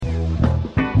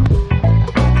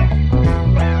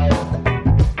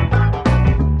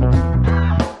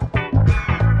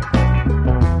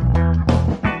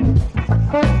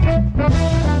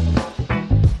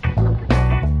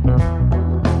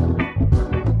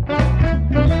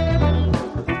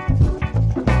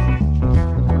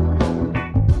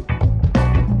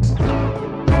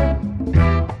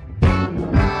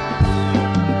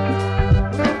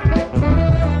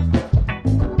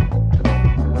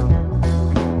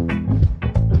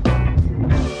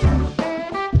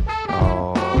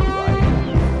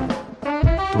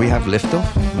have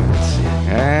liftoff?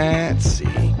 Let's see.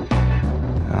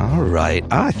 All right,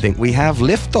 I think we have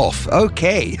liftoff.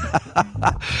 Okay.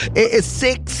 It is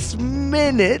 6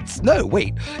 minutes. No,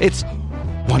 wait. It's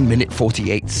 1 minute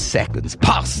 48 seconds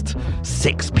past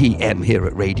 6 p.m. here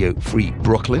at Radio Free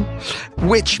Brooklyn,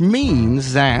 which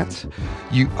means that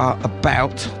you are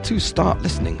about to start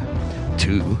listening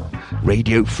to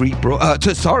Radio Free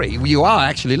you are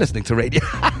actually listening to Radio.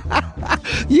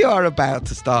 You are about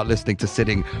to start listening to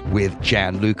Sitting with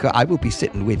Gianluca. I will be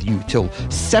sitting with you till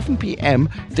 7 p.m.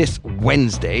 this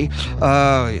Wednesday.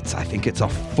 I think it's a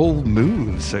full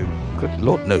moon, so good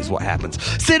Lord knows what happens.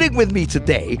 Sitting with me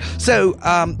today. So,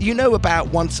 about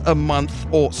once a month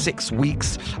or 6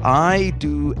 weeks, I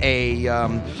do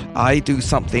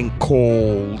something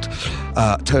called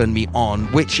Turn Me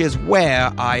On, which is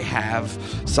where I have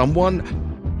someone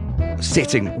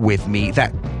sitting with me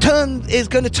that is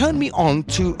going to turn me on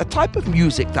to a type of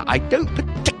music that I don't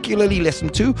particularly listen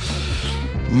to,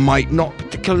 might not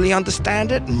particularly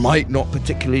understand it, might not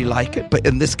particularly like it, but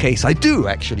in this case I do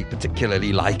actually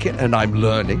particularly like it, and I'm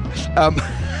learning.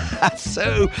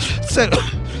 So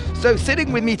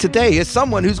sitting with me today is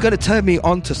someone who's going to turn me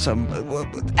on to some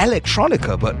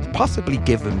electronica, but possibly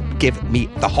give me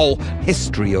the whole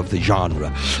history of the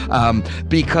genre.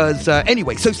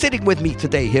 Anyway, so sitting with me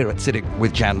today here at Sitting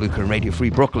with Gianluca and Radio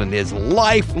Free Brooklyn is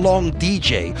lifelong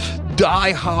DJ,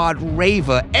 diehard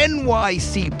raver,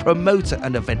 NYC promoter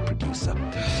and event producer.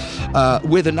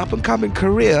 With an up-and-coming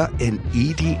career in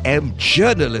EDM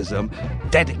journalism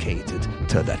dedicated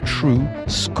to the true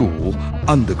school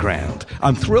underground.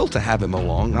 I'm thrilled to have him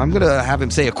along. I'm going to have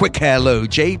him say a quick hello,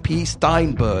 JP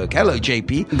Steinberg. Hello,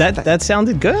 JP. That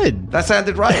sounded good. That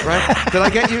sounded right? Did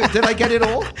I get it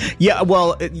all? Yeah,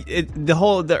 well,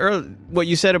 what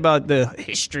you said about the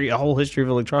whole history of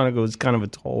electronica was kind of a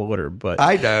tall order, but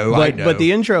I know. But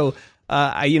the intro,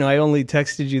 I only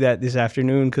texted you that this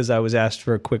afternoon because I was asked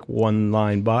for a quick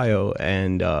one-line bio,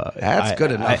 and that's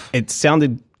good enough. It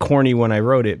sounded corny when I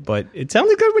wrote it, but it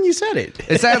sounded good when you said it.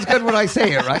 It sounds good when I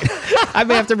say it, right? I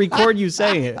may have to record you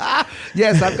saying it.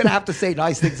 Yes, I'm going to have to say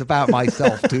nice things about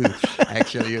myself too,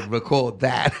 actually, and record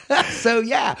that. So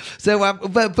yeah. So,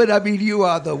 but I mean, you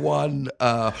are the one.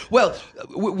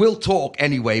 We'll talk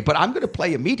anyway. But I'm going to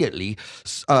play immediately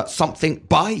something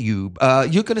by you.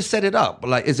 You're going to set it up.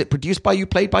 Like, is it produced by you,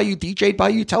 played by you, DJ'd by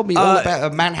you? Tell me all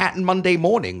about Manhattan Monday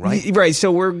Morning, right? Right.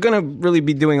 So we're going to really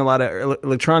be doing a lot of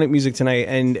electronic music tonight,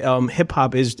 and hip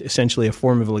hop is essentially a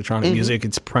form of electronic music.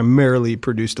 It's primarily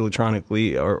produced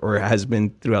electronically, or has been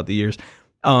throughout the years.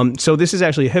 So this is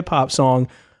actually a hip hop song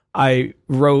I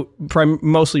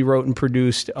mostly wrote and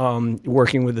produced,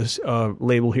 working with this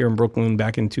label here in Brooklyn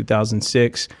back in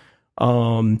 2006.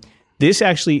 This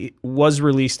actually was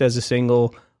released as a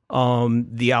single.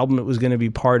 The album it was going to be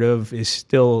part of is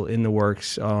still in the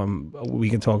works. We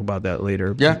can talk about that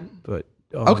later. Yeah. But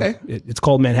okay. It's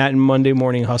called Manhattan Monday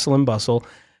Morning Hustle and Bustle.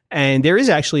 And there is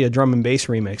actually a drum and bass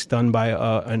remix done by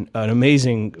an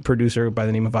amazing producer by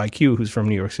the name of IQ, who's from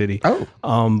New York City. Oh.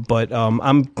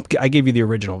 I gave you the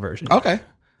original version. Okay.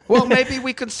 Well, maybe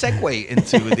we could segue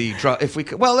into the drum if we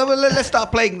could. Well, let's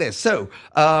start playing this. So,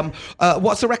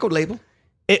 what's the record label?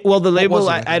 The label,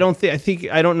 I don't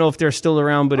know if they're still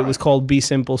around, but it was called Be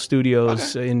Simple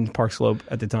Studios in Park Slope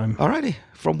at the time. Alrighty.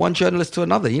 From one journalist to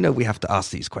another, we have to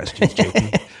ask these questions,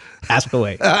 JP. Ask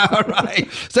away. All right.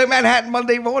 So Manhattan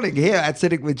Monday Morning here at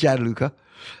Sitting with Gianluca.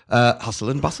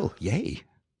 Hustle and bustle. Yay.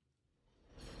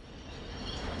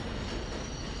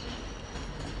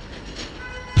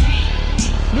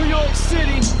 New York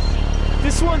City,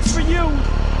 this one's for you.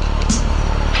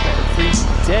 Every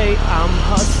day I'm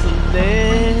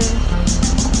hustling.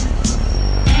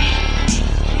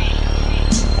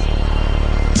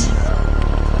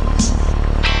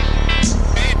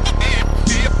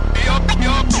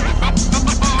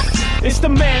 It's the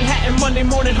Manhattan Monday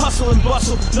morning hustle and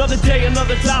bustle. Another day,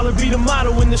 another dollar be the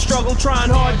motto in the struggle. Trying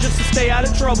hard just to stay out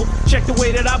of trouble. Check the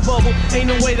way that I bubble, ain't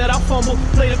no way that I fumble.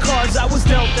 Play the cards I was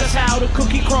dealt, that's how the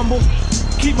cookie crumble.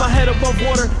 Keep my head above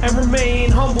water and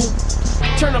remain humble.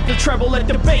 Turn up the treble, let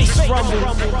the bass rumble.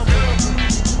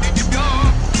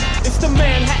 It's the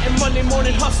Manhattan Monday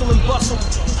morning hustle and bustle.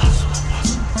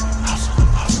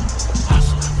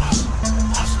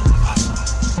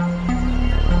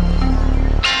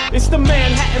 It's the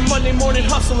Manhattan Monday morning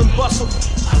hustle and bustle.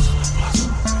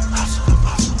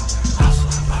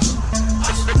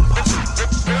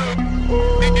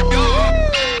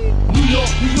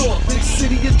 New York, big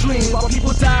city of dreams. While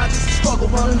people die, this is struggle,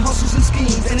 running hustles and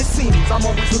schemes. And it seems I'm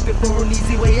always looking for an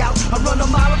easy way out. I run a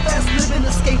mile fast, live and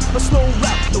escape a slow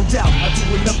route. No doubt, I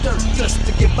do enough dirt just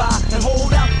to get by and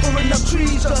hold out for enough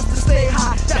trees just to stay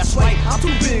high. That's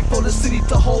deep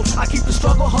to hold. I keep the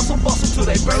struggle, hustle, bustle till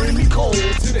they bury me cold.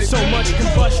 So much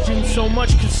combustion, so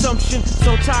much consumption.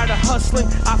 So tired of hustling,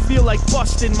 I feel like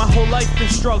busting. My whole life been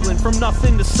struggling from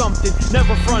nothing to something.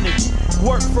 Never fronted,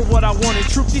 work for what I wanted.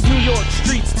 Troop these New York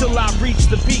streets till I reach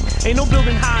the peak. Ain't no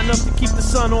building high enough to keep the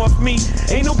sun off me.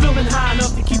 Ain't no building high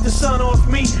enough to keep the sun off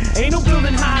me. Ain't no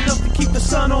building high enough to keep the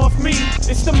sun off me.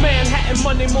 It's the Manhattan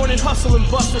Monday morning hustle and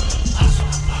bustle.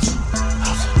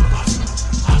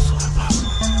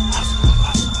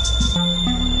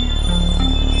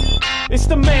 It's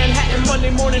the Manhattan Monday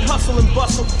morning hustle and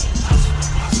bustle.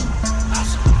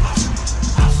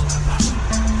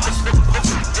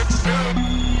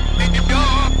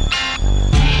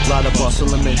 Lot of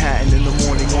bustle in Manhattan in the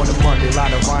morning on a Monday.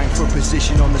 Lot of vying for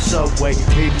position on the subway.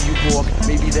 Maybe you walk,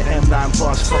 maybe the M9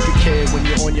 bus. Fuck a kid when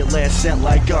you're on your last cent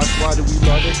like us. Why do we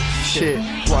love it? Shit,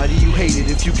 why do you hate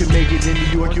it? If you can make it in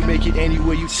New York, you make it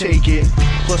anywhere you take it.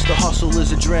 Plus the hustle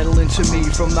is adrenaline to me.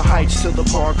 From the heights to the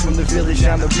park, from the village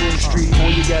down the Broom Street.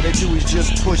 All you gotta do is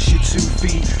just push your 2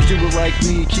 feet. Do it like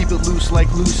me, keep it loose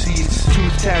like Lucy's.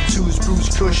 Tooth tattoos,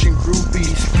 Bruce Kush and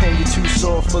groupies. And you're too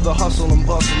soft for the hustle and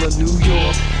bustle of New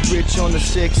York. Rich on the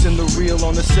 6 and the real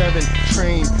on the 7.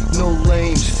 Train, no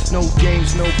lames, no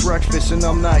games, no breakfast, and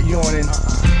I'm not yawning.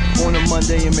 On a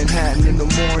Monday in Manhattan in the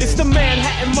morning. It's the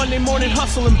Manhattan Monday morning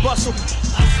hustle and bustle.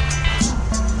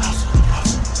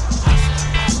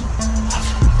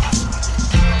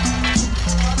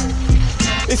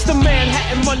 It's the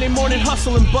Manhattan Monday morning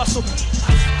hustle and bustle.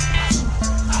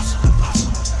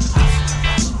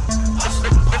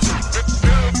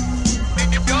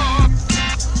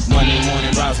 Monday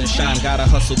morning, rise and shine, gotta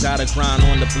hustle, gotta grind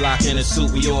on the block in a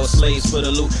suit. We all slaves for the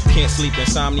loot. Can't sleep,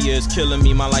 insomnia is killing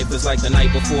me. My life is like the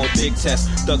night before a big test.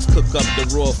 Thugs cook up the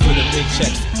raw for the big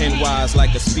checks. NY's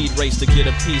like a speed race to get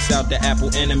a piece out the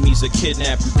apple. Enemies are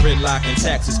kidnap you, gridlock and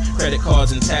taxes, credit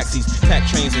cards and taxis, pack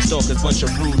trains and stalkers, bunch of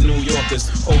rude New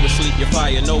Yorkers. Oversleep your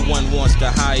fire, no one wants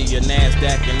to hire your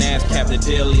NASDAQ and NASCAP. The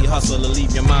daily hustle to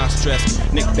leave your mind stressed.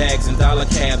 Nick bags and dollar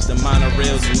cabs, the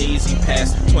monorails and easy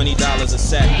pass. $20 a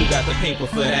sack, who got the paper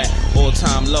for that? All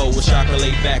time low, wish I could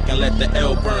lay back and let the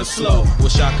L burn slow.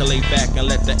 Wish I could lay back and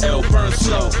let the L burn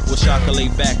slow. Wish I could lay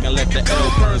back and let the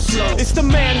L burn slow. It's the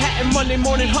Manhattan Monday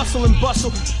morning hustle and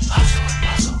bustle. Hustle and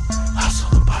bustle,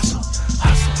 hustle and bustle,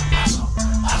 hustle and bustle,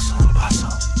 hustle and bustle.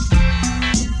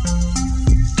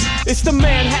 It's the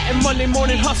Manhattan Monday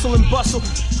morning hustle and bustle.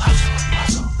 Hustle and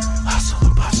bustle, hustle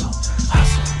and bustle,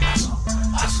 hustle and bustle,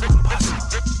 hustle and bustle.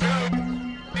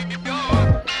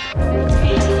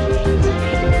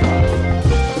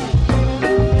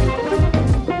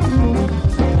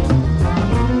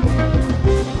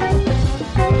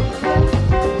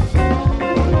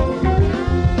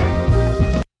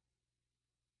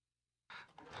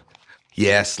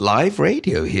 Yes, live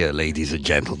radio here, ladies and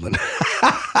gentlemen.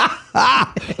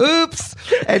 Oops.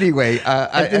 Anyway,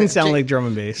 that didn't sound like drum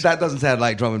and bass. That doesn't sound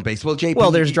like drum and bass. Well, JP.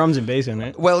 Well, there's drums and bass in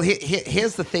it. Well,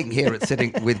 here's the thing here at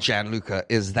Sitting with Gianluca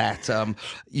is that,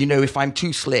 if I'm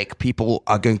too slick, people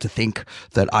are going to think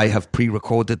that I have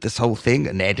pre-recorded this whole thing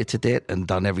and edited it and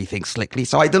done everything slickly.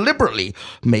 So I deliberately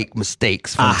make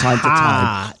mistakes from time to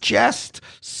time, just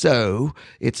so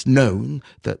it's known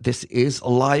that this is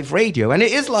live radio. And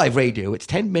it is live radio. It's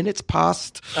 10 minutes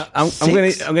past 6.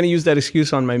 I'm gonna use that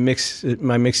excuse on my mix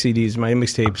CDs, my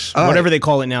mixtapes, whatever they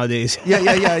call it nowadays.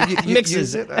 Yeah. You Mixes.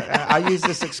 use it. I use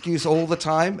this excuse all the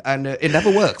time, and it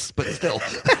never works, but still.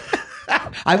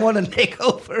 I want to take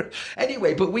over.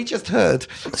 Anyway, but we just heard.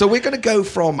 So we're going to go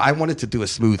from, I wanted to do a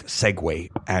smooth segue,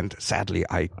 and sadly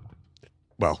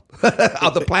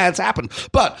other plans happen.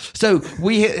 But so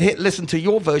we listen to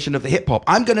your version of the hip hop.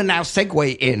 I'm going to now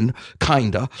segue in,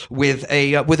 kinda, with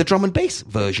a drum and bass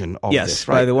version of this.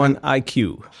 Right? By the one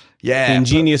IQ. Yeah.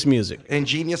 Ingenious Music.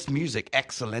 Ingenious Music.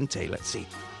 Excelente. Let's see.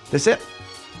 This it?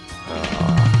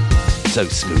 So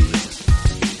smooth.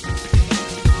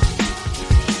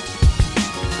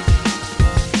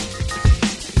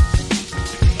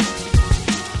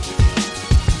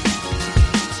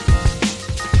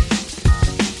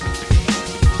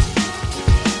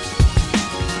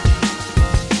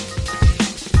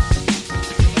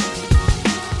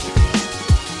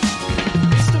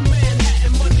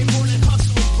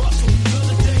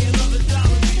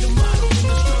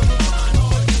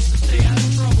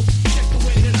 Check the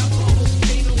way that I bubble.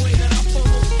 Ain't no way that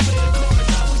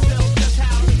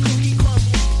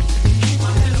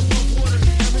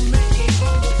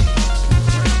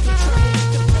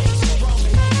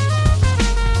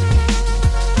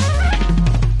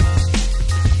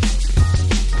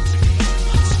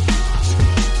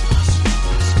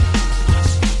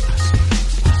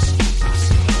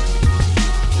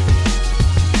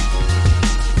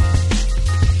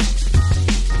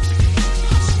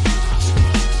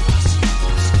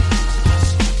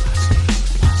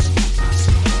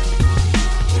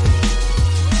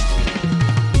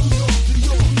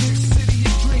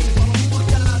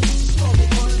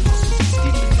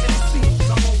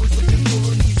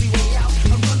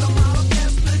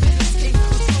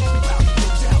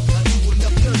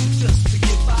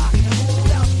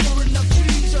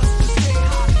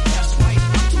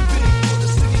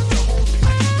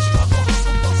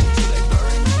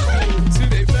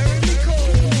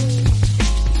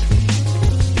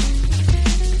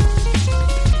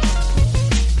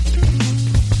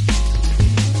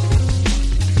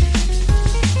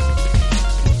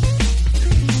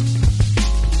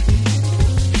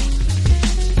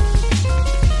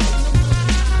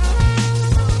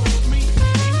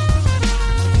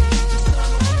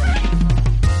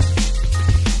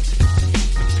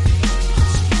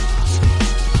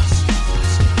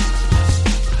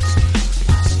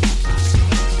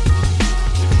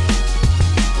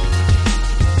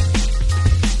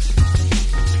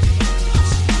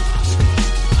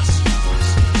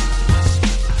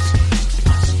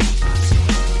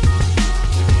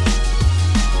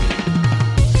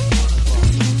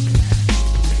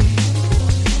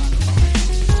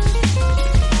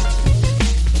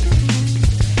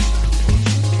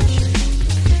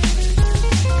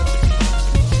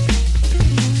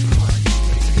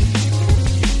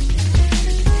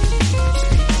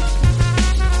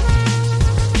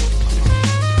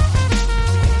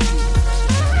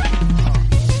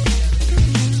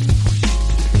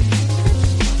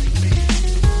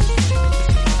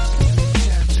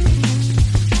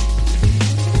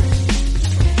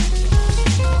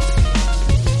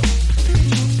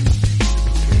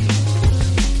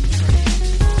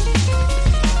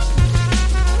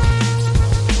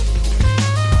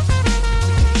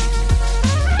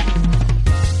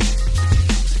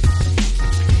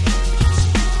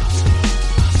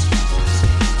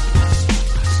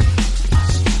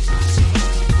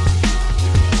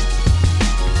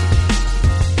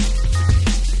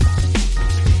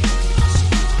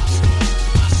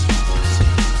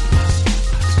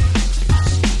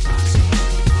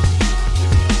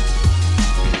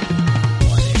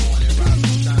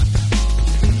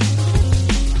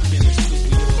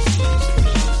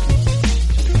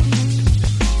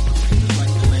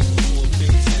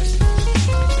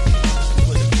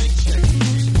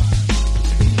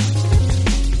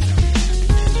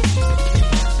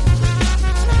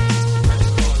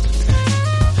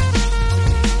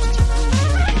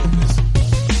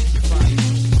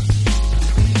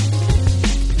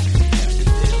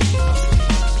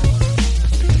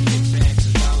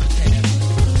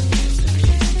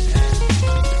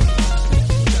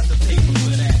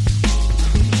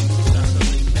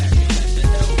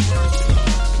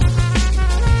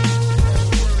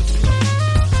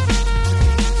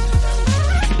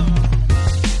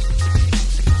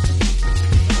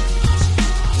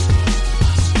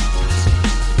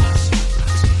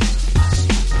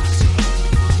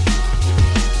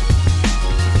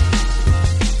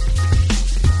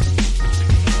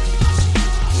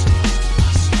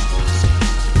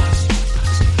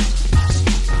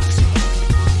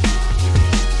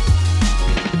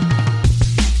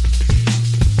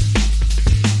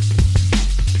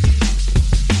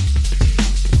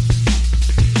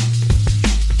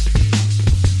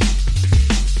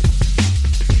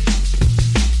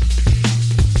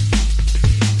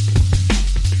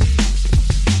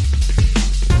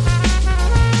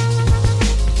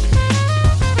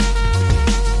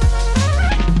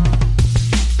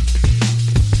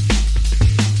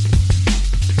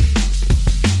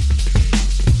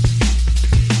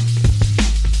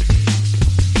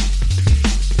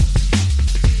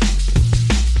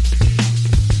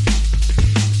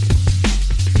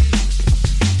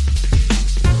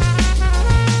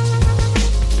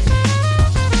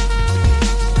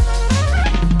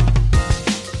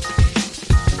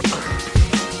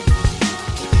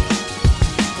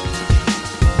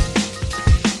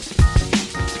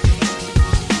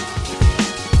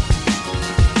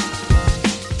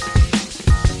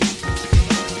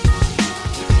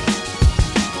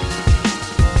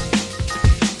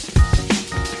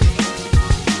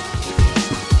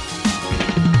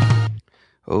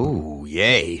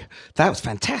That was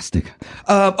fantastic.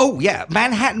 Oh, yeah.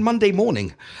 Manhattan Monday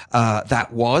Morning.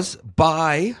 That was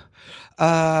by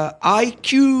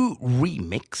IQ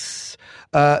Remix.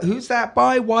 Who's that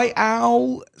by? White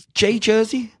Owl, Jay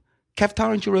Jersey,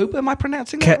 Kevtar and Jeroba. Am I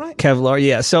pronouncing that right? Kevlar,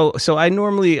 yeah. So I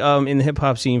normally, in the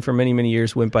hip-hop scene for many, many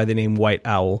years, went by the name White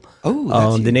Owl.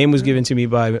 Oh, the name was given to me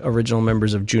by original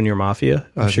members of Junior Mafia.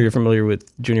 I'm sure you're familiar with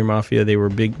Junior Mafia. They were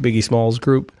Biggie Smalls'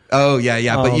 group. Oh,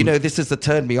 yeah. But, this is the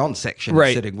Turn Me On section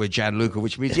right. Sitting with Gianluca,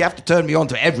 which means you have to turn me on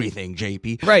to everything,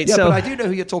 JP. Right. Yeah, so, but I do know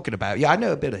who you're talking about. Yeah, I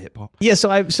know a bit of hip-hop. Yeah,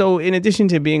 so in addition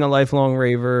to being a lifelong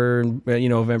raver,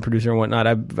 event producer and whatnot,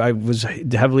 I was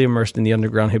heavily immersed in the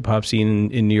underground hip-hop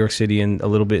scene in New York City and a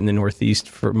little bit in the Northeast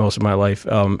for most of my life,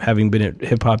 having been a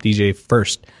hip-hop DJ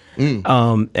first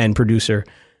and producer.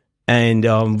 And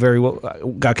very well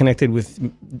got connected with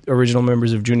original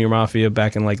members of Junior Mafia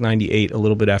back in like '98, a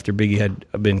little bit after Biggie had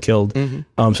been killed. So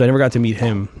I never got to meet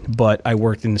him, but I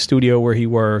worked in the studio where he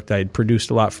worked. I had produced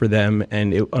a lot for them,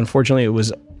 and unfortunately, it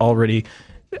was already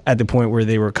at the point where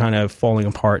they were kind of falling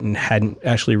apart and hadn't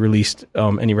actually released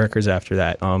any records after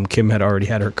that. Kim had already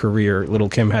had her career. Little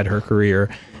Kim had her career.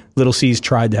 Little C's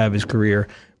tried to have his career,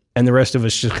 and the rest of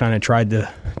us just kind of tried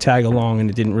to tag along, and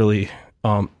it didn't really.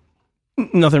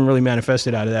 Nothing really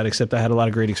manifested out of that, except I had a lot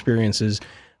of great experiences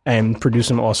and produced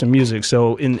some awesome music.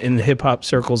 So in the hip hop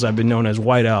circles, I've been known as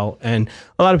White Owl, and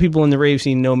a lot of people in the rave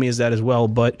scene know me as that as well.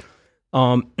 But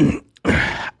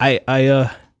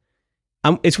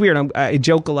it's weird. I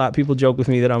joke a lot. People joke with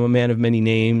me that I'm a man of many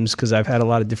names because I've had a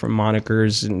lot of different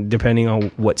monikers, and depending on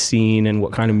what scene and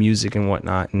what kind of music and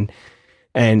whatnot. And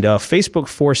Facebook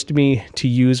forced me to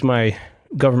use my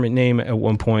government name at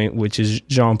one point, which is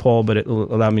Jean Paul, but it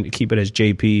allowed me to keep it as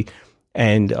JP.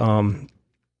 And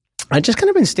I just kind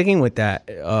of been sticking with that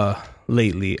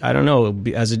lately. I don't know,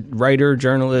 as a writer,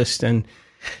 journalist, and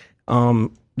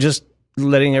just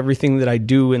letting everything that I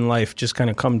do in life just kind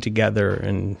of come together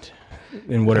and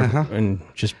whatever, and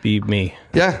just be me.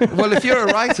 Yeah. Well, if you're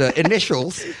a writer,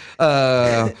 initials,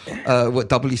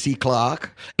 W.C.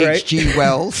 Clark, Right. H.G.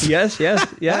 Wells. Yes,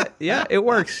 yeah, it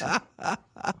works.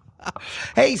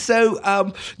 Hey,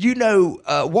 so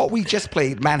what we just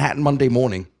played, Manhattan Monday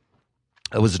Morning.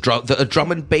 It was a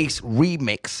drum and bass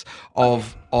remix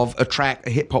of a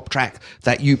hip hop track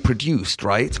that you produced,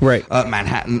 right? Right.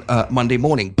 Manhattan Monday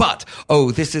Morning. But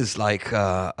this is like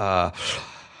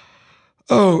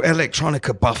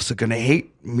electronica buffs are going to hate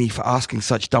me for asking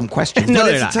such dumb questions. No, but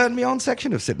they're it's not. a Turn Me On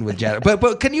section of Sitting with Janet.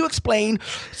 But can you explain?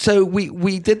 So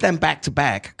we did them back to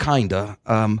back, kinda.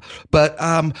 But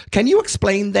can you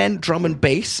explain then drum and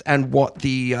bass and what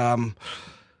the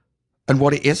and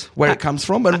what it is, where it comes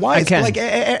from, and why? I can. Like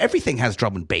everything has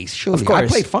drum and bass. Surely, Of course. I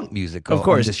play funk music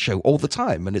on this show all the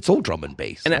time, and it's all drum and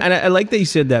bass. And I like that you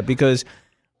said that because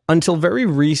until very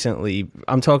recently,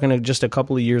 I'm talking just a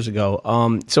couple of years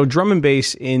ago. So drum and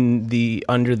bass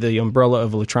under the umbrella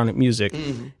of electronic music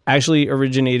actually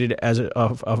originated as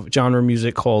a genre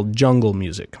music called jungle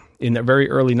music in the very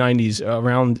early '90s,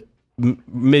 around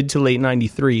mid to late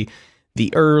 '93.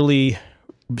 The early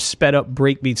sped up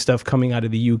breakbeat stuff coming out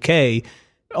of the UK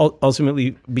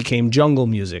ultimately became jungle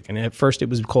music, and at first it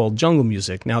was called jungle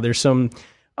music. Now there's some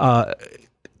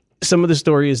of the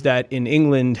story is that in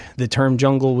England, the term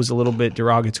jungle was a little bit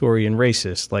derogatory and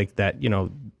racist, like that,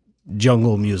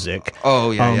 jungle music.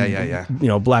 Oh, yeah.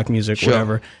 Black music, Sure.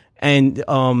 whatever. And,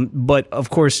 but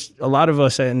of course, a lot of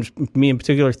us, and me in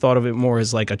particular, thought of it more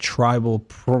as like a tribal,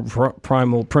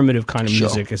 primal, primitive kind of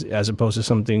Sure. music as opposed to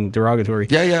something derogatory.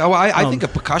 Yeah. Well, I think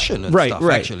of percussion and right, stuff,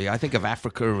 right. actually. I think of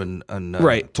Africa and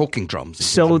Right. talking drums. and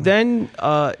So things like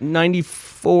that. then,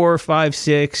 94, 5,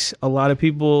 6, a lot of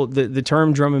people, the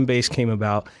term drum and bass came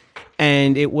about,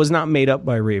 and it was not made up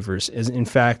by ravers. In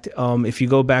fact, if you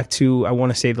go back to, I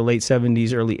want to say the late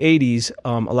 70s, early 80s,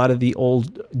 a lot of the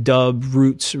old dub,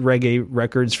 roots, reggae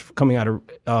records coming out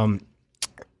of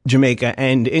Jamaica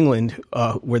and England,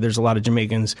 where there's a lot of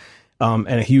Jamaicans and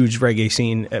a huge reggae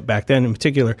scene back then in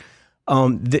particular,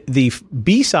 the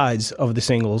B-sides of the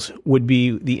singles would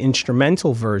be the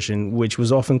instrumental version, which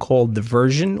was often called the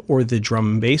version or the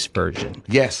drum and bass version.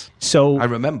 Yes. So I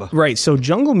remember. Right. So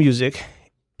jungle music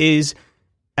is,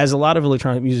 as a lot of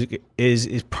electronic music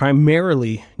is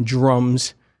primarily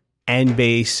drums and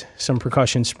bass, some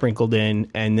percussion sprinkled in,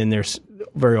 and then there's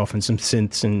very often some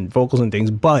synths and vocals and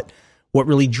things. But what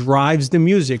really drives the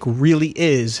music really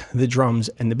is the drums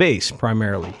and the bass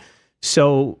primarily.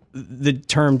 So the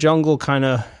term jungle kind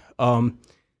of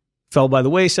fell by the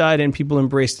wayside, and people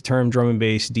embraced the term drum and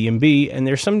bass, D&B. And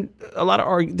there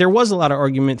was a lot of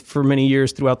argument for many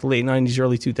years throughout the late 90s,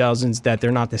 early 2000s that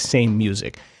they're not the same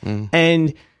music.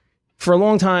 And for a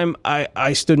long time,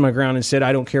 I stood my ground and said,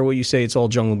 I don't care what you say, it's all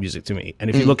jungle music to me.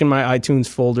 And if you look in my iTunes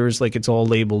folders, like it's all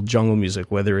labeled jungle music,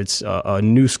 whether it's a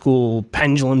new school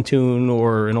pendulum tune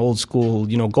or an old school,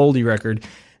 Goldie record.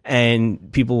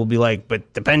 And people will be like,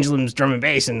 but the pendulum's drum and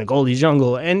bass and the Goldie's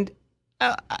jungle. And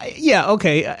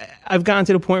okay, I've gotten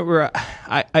to the point where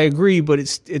I agree, but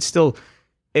it's still,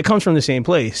 it comes from the same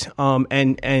place.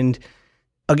 And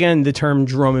again, the term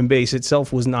drum and bass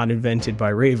itself was not invented by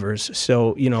ravers.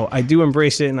 So, I do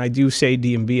embrace it, and I do say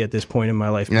D&B at this point in my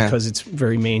life because it's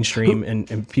very mainstream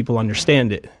and people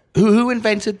understand it. Who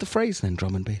invented the phrase then,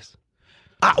 drum and bass?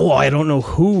 I don't know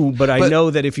who, but I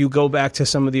know that if you go back to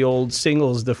some of the old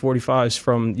singles, the 45s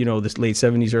from, the late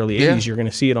 70s, early 80s, you're going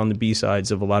to see it on the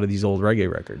B-sides of a lot of these old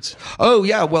reggae records. Oh,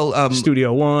 yeah, well...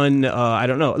 Studio One, I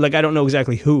don't know. Like, I don't know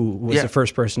exactly who was the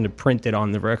first person to print it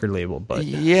on the record label, but...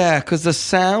 Yeah, because the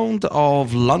sound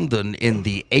of London in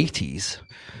the 80s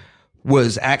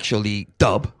was actually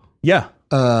dub. Yeah.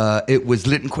 It was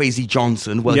Linton Kwesi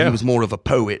Johnson. Well, he was more of a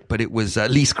poet, but it was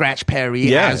Lee Scratch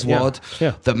Perry, Aswad,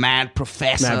 the Mad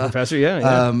Professor.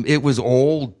 It was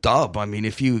all dub. I mean,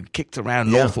 if you kicked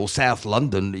around North or South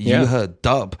London, you heard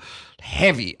dub.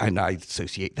 Heavy, and I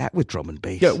associate that with drum and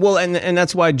bass. Yeah, well, and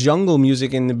that's why jungle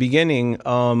music in the beginning,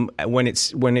 when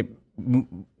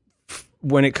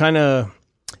it kind of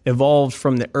evolved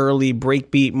from the early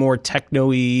breakbeat, more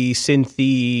techno-y,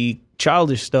 synthy,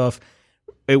 childish stuff.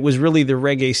 It was really the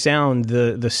reggae sound,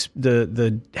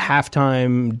 the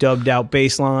halftime dubbed out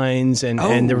bass lines and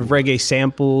the reggae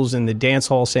samples and the dance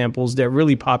hall samples that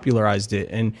really popularized it.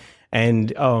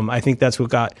 And I think that's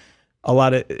what got a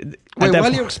lot of... Wait,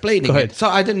 while you're explaining it, so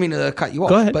I didn't mean to cut you off.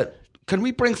 Go ahead. But can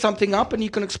we bring something up and you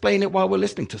can explain it while we're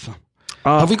listening to some?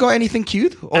 Have we got anything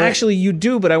queued? Or? Actually, you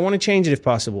do, but I want to change it if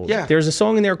possible. Yeah. There's a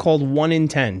song in there called 1 in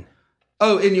 10.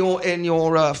 Oh, in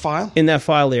your file? In that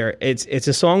file there. It's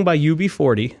a song by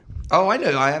UB40. Oh, I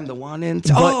know. I am the 1 in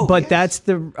 10. But that's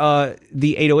the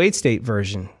 808 State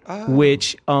version,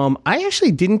 which I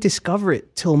actually didn't discover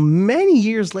it till many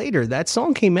years later. That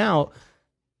song came out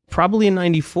probably in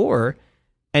 94,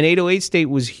 and 808 State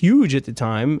was huge at the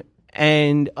time,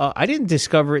 and I didn't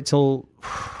discover it till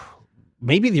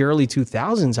maybe the early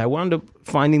 2000s. I wound up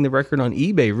finding the record on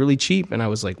eBay really cheap, and I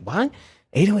was like, what?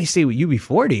 808 State with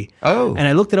UB40. Oh. And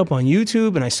I looked it up on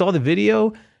YouTube and I saw the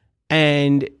video.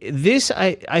 And this,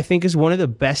 I think, is one of the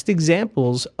best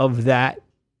examples of that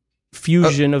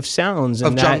fusion of sounds.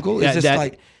 And of jungle? Is this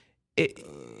like... It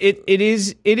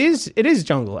is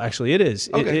jungle, actually. It is.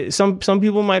 Okay. Some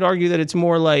people might argue that it's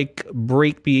more like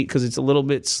breakbeat because it's a little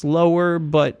bit slower,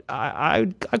 but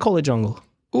I call it jungle.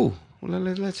 Ooh. Well,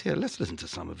 let's listen to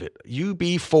some of it.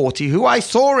 UB40, who I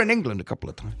saw in England a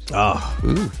couple of times. Oh.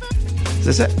 Ooh. Is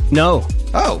this it? No.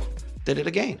 Oh, did it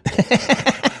again.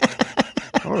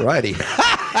 All righty.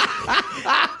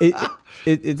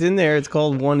 It's in there. It's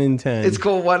called 1 in 10. It's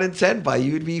called 1 in 10 by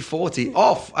UB40.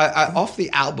 Off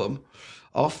the album.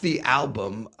 The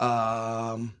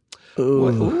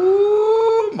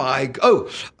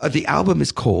album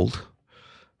is called...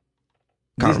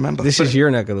 Can't remember. This is your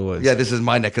neck of the woods. Yeah, this is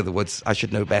my neck of the woods. I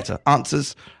should know better.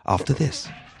 Answers after this.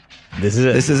 This is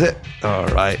it. This is it. All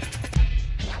right.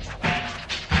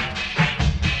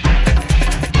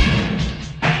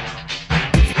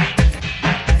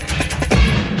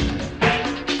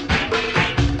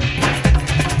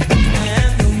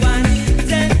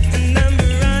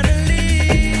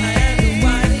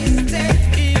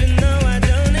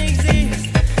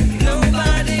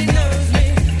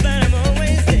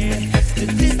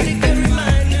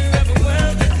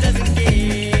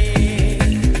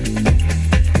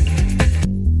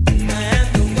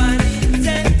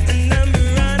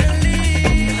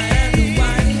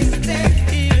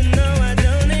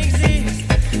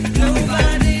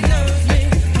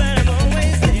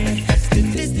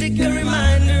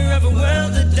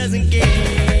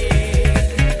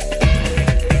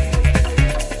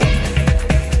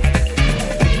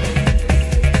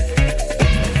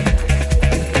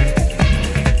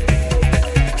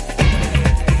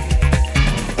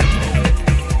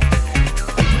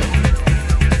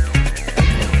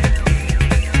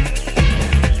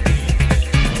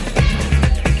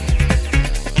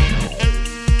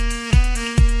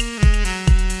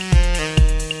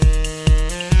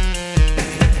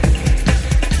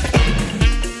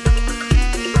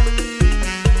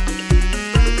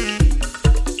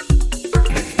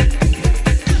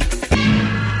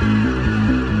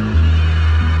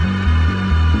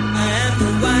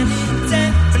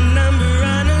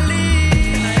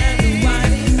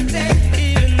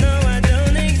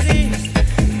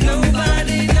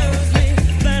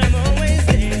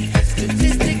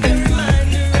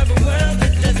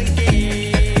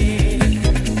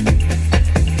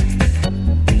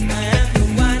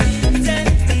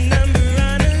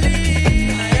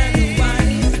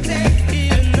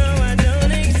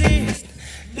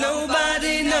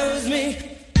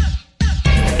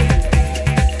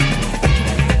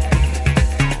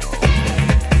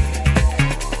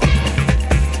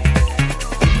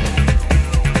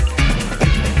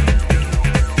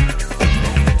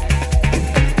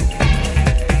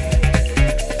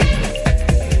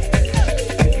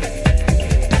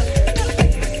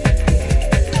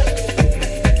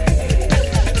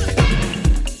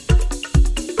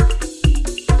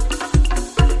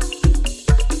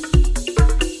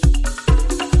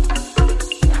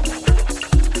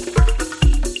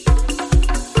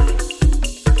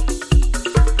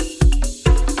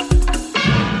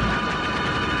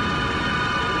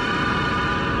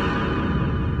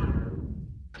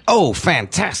 Oh,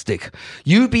 fantastic.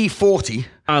 UB40.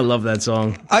 I love that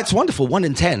song. It's wonderful. 1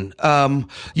 in 10. I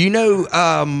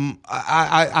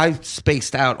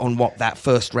spaced out on what that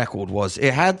first record was.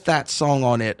 It had that song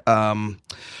on it,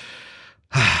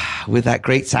 with that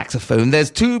great saxophone.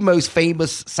 There's two most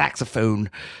famous saxophone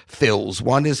fills.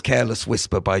 One is Careless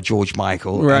Whisper by George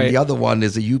Michael, right, and the other one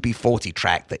is a UB40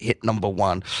 track that hit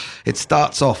 #1. It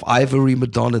starts off Ivory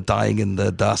Madonna dying in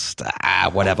the dust,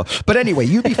 whatever. But anyway,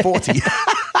 UB40.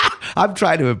 I'm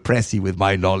trying to impress you with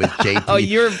my knowledge, JP. Oh,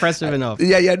 you're impressive enough.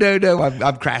 Yeah, no,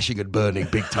 I'm crashing and burning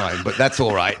big time, but that's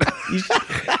all right.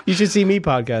 You should see me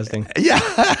podcasting. Yeah.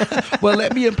 Well,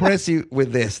 let me impress you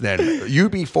with this then.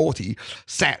 UB40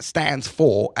 stands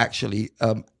for, actually,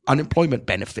 unemployment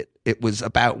benefit. It was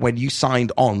about when you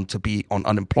signed on to be on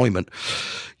unemployment,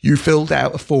 you filled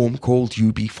out a form called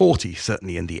UB40,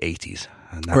 certainly in the 80s.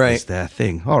 And that was their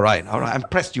thing. All right. I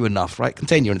impressed you enough, right?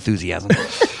 Contain your enthusiasm.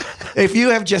 If you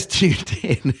have just tuned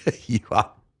in, you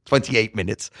are 28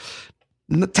 minutes,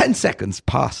 10 seconds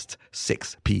past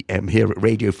 6 p.m. here at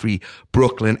Radio Free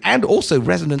Brooklyn, and also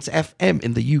Resonance FM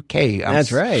in the UK.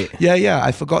 That's right. Yeah,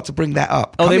 I forgot to bring that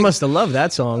up. Oh, they must have loved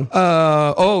that song.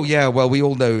 Oh, yeah, well, we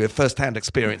all know a first-hand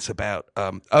experience about,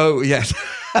 1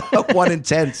 in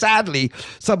 10. Sadly,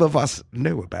 some of us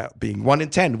know about being 1 in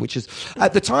 10, which is,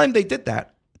 at the time they did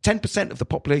that, 10% of the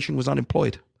population was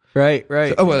unemployed. Right.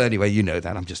 So, well, anyway, you know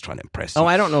that. I'm just trying to impress you. Oh,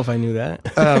 I don't know if I knew that.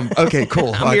 Okay,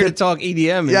 cool. I'm here to talk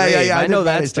EDM. And rave. I know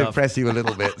that stuff. To impress you a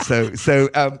little bit. So,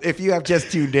 if you have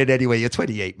just tuned in anyway, you're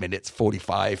 28 minutes,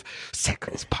 45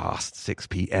 seconds past 6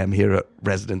 p.m. here at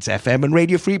Residence FM and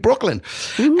Radio Free Brooklyn.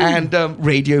 Ooh. And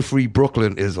Radio Free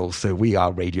Brooklyn is also, we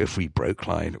are Radio Free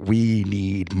Brookline. We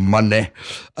need money.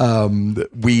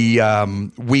 We are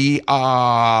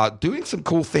doing some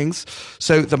cool things.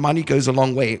 So the money goes a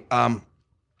long way.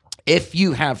 If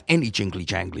you have any jingly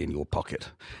jangly in your pocket,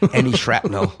 any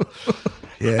shrapnel,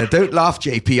 yeah, don't laugh,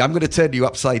 JP. I'm going to turn you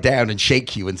upside down and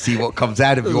shake you and see what comes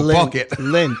out of your pocket.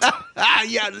 Lint.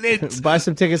 Yeah, lint. Buy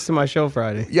some tickets to my show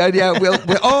Friday. Yeah.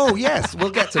 Oh, yes, we'll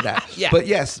get to that. Yeah. But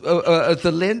yes,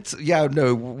 the lint. Yeah,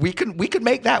 no, we can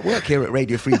make that work here at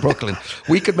Radio Free Brooklyn.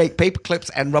 We could make paper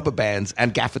clips and rubber bands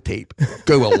and gaffer tape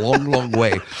go a long, long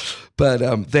way.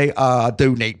 But they are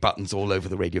donate buttons all over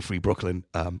the Radio Free Brooklyn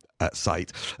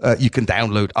site. You can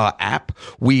download our app.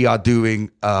 We are doing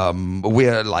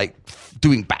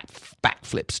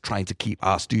backflips, trying to keep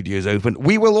our studios open.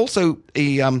 We will also,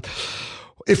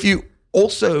 if you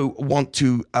also want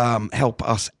to help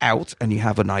us out and you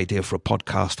have an idea for a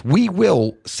podcast, we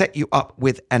will set you up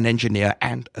with an engineer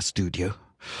and a studio,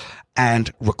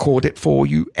 and record it for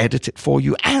you, edit it for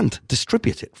you, and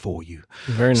distribute it for you.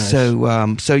 Very nice. So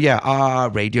our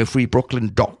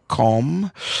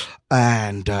radiofreebrooklyn.com,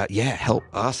 and help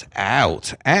us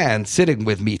out. And sitting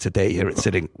with me today here at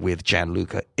Sitting with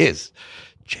Gianluca is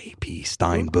JP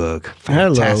Steinberg.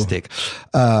 Fantastic.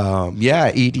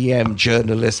 EDM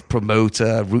journalist,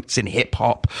 promoter, roots in hip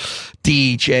hop,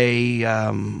 DJ,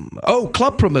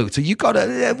 club promoter. You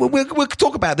gotta, we'll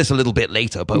talk about this a little bit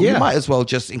later, but we might as well,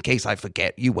 just in case I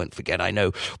forget. You won't forget, I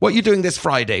know. What are you doing this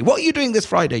Friday?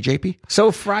 JP?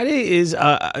 So Friday is,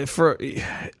 I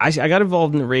got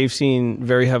involved in the rave scene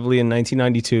very heavily in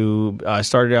 1992. I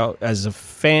started out as a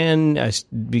fan. I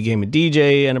became a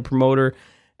DJ and a promoter,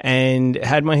 and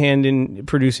had my hand in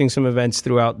producing some events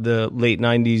throughout the late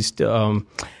 90s,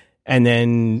 and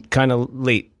then kind of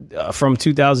late from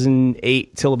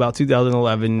 2008 till about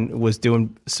 2011 was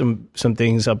doing some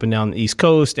things up and down the East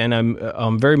Coast, and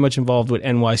I'm very much involved with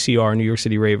NYCR, New York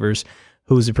City Ravers,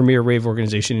 who is a premier rave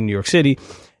organization in New York City.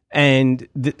 And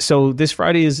so this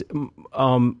Friday is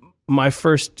my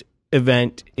first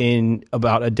event in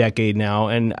about a decade now,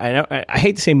 and I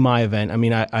hate to say my event. I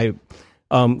mean, I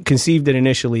conceived it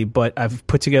initially, but I've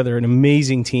put together an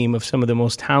amazing team of some of the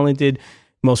most talented,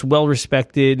 most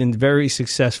well-respected, and very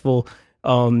successful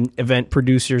event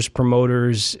producers,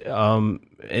 promoters,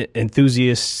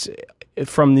 enthusiasts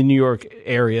from the New York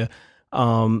area.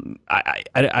 I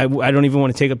don't even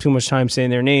want to take up too much time saying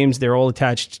their names. They're all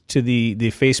attached to the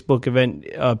Facebook event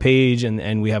page,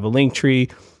 and we have a link tree.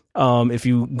 If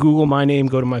you Google my name,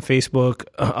 go to my Facebook.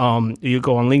 You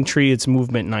go on Linktree, it's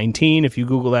Movement 19. If you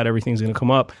Google that, everything's going to come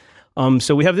up.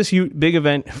 So we have this big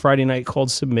event Friday night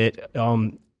called Submit.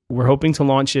 We're hoping to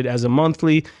launch it as a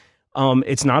monthly.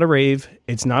 It's not a rave.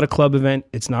 It's not a club event.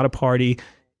 It's not a party.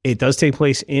 It does take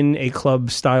place in a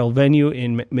club-style venue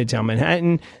in Midtown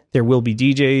Manhattan. There will be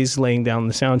DJs laying down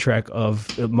the soundtrack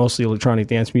of mostly electronic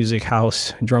dance music,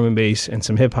 house, drum and bass, and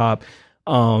some hip-hop.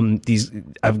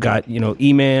 I've got,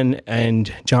 E-Man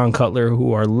and John Cutler,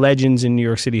 who are legends in New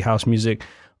York City house music.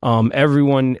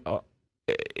 Everyone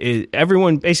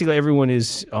everyone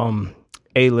is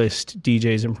A-list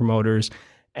DJs and promoters,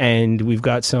 and we've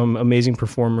got some amazing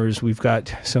performers. We've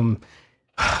got some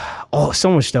so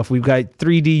much stuff. We've got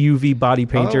 3D UV body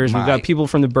painters. We've got people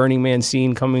from the Burning Man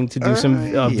scene coming to do some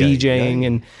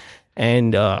VJing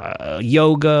and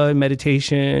yoga and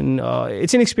meditation.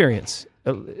 It's an experience.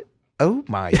 Oh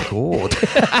my God.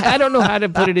 I don't know how to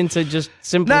put it into just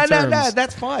simple terms. No,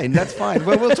 that's fine. That's fine.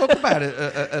 Well, we'll talk about it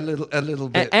a little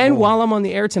bit. And more. while I'm on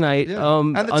the air tonight,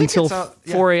 until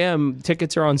 4 a.m.,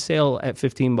 tickets are on sale at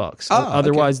 $15.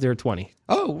 Otherwise, they're $20.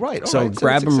 Oh, right. So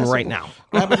grab them right now.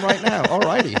 Grab them right now. All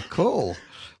righty. Cool.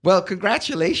 Well,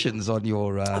 congratulations on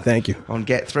your thank you on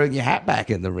throwing your hat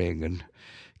back in the ring and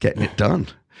getting it done.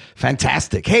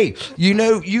 Fantastic. Hey, we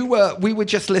were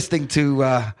just listening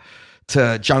to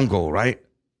Jungle, right?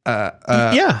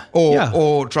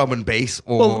 Or drum and bass.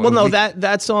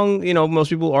 That song, most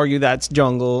people argue that's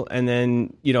Jungle, and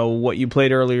then what you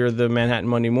played earlier, the Manhattan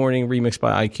Monday Morning remixed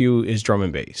by IQ, is drum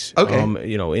and bass. Okay.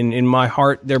 In my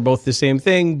heart, they're both the same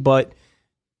thing, but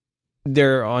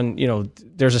they're on.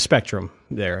 There's a spectrum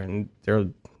there, and they're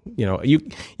you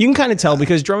can kind of tell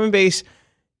because drum and bass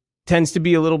tends to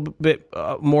be a little bit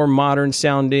more modern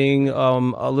sounding,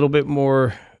 a little bit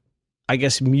more, I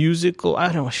guess, musical.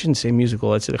 I shouldn't say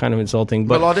musical. That's kind of insulting.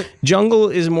 But melodic? Jungle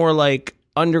is more like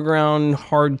underground,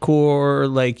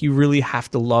 hardcore. Like you really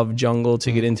have to love jungle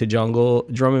to get into jungle.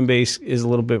 Drum and bass is a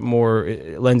little bit more.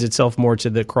 It lends itself more to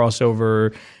the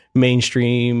crossover,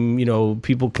 mainstream.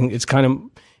 People can. It's kind of.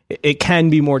 It can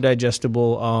be more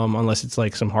digestible unless it's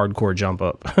like some hardcore jump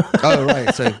up. Oh,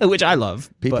 right. So which I love.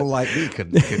 People like me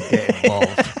could get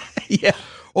involved. Yeah.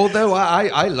 Although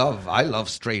I love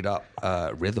straight up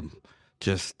rhythm.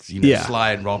 Just,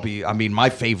 Sly and Robbie. I mean, my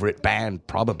favorite band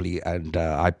probably, and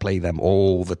I play them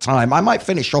all the time. I might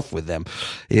finish off with them,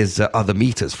 is Other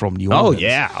Meters from New Orleans.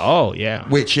 Oh, yeah.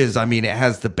 Which is, it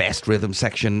has the best rhythm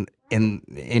section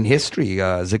in history.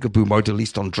 Zigaboo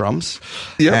Modaliste on drums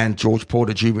and George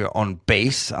Porter Jr. on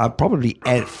bass. I'll probably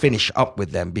finish up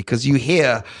with them because you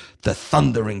hear the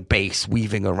thundering bass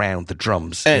weaving around the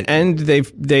drums. And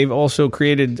they've also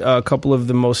created a couple of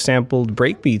the most sampled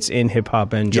breakbeats in hip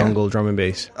hop and jungle drum and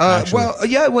bass.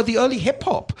 The early hip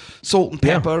hop, Salt and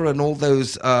Pepper, and all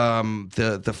those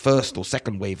the first or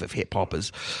second wave of hip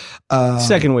hoppers.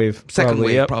 Second wave,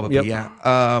 probably.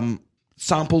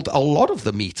 Sampled a lot of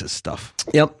the Meters stuff.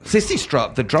 Yep. Sissy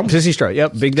Strut, the drums. Sissy Strut,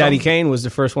 yep. Big Daddy Kane was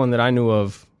the first one that I knew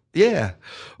of. Yeah.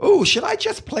 Oh, should I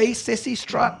just play Sissy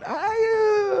Strut?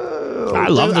 I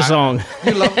love the song.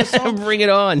 You love the song? Bring it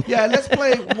on. Yeah, let's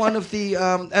play one of the,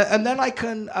 and then I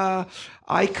can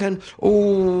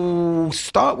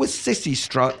start with Sissy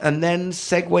Strut and then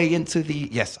segue into the,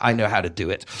 yes, I know how to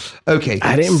do it. Okay.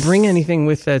 I didn't bring anything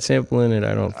with that sample in it,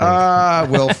 I don't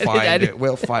think. We'll find it.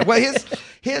 We'll find. Well,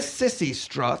 here's Sissy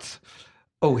Strut.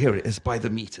 Oh, here it is by the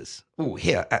Meters. Oh,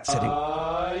 here at setting.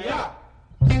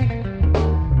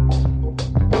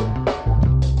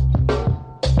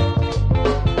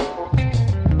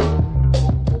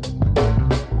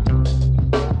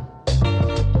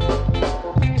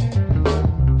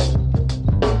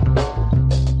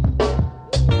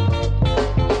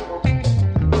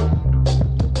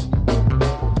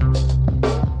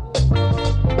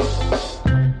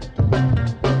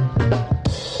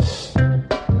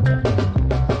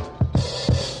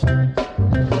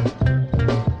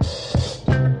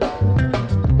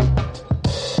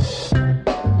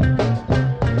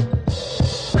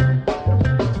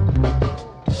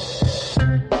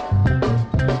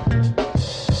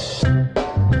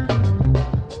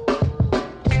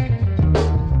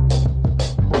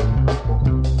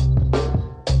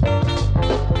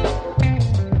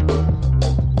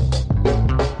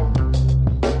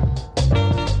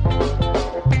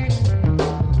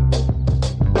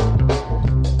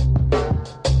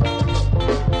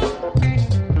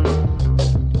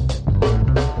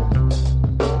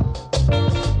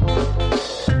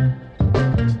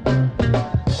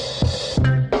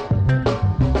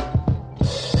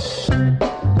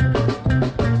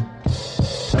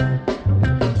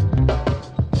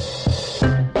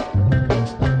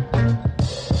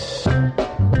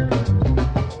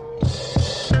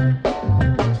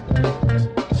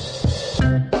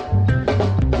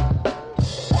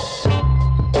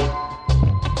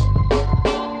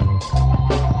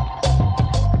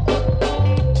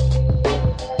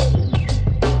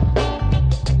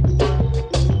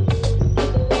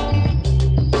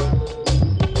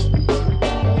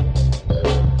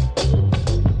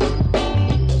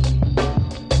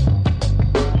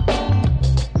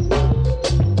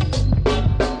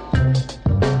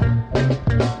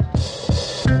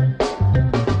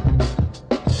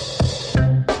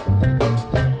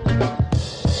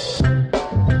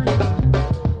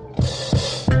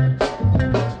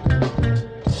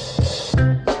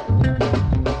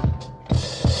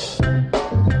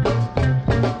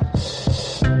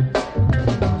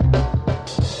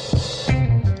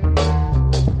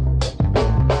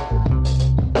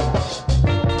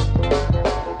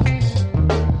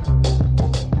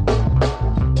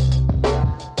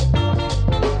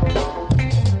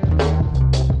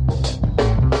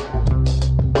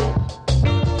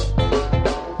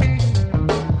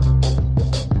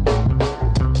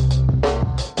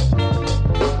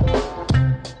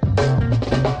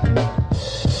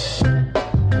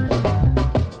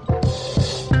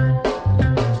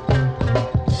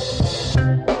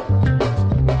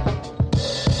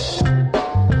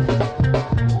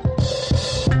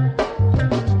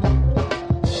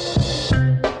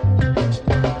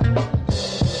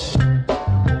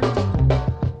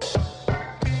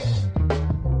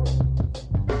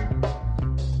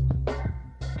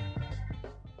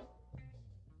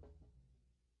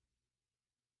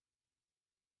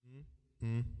 Oh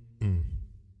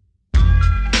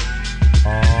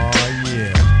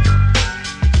yeah,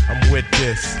 I'm with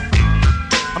this.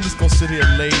 I'm just gonna sit here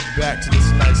laid back to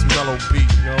this nice mellow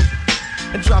beat, you know,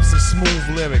 and drop some smooth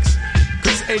lyrics.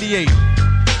 Cause it's 88,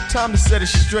 time to set it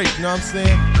straight, you know what I'm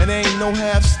saying? And there ain't no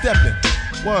half stepping.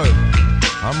 Word,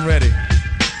 I'm ready.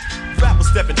 Rappers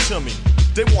stepping to me,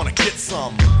 they wanna get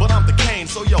some, but I'm the Kane,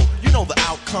 so yo, you know the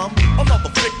outcome. Another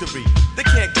victory, they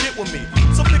can't get with me.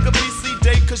 So pick a BC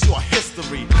date, cause you're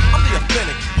history. I'm the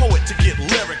authentic poet to get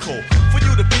lyrical. For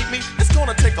you to beat me, it's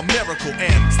gonna take a miracle.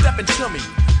 And stepping to me,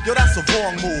 yo, that's a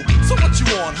wrong move. So what you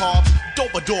on, Hobbs?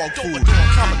 Dope or dog food?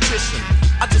 Competition,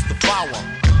 I just devour.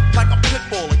 Like a pit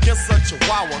bull against a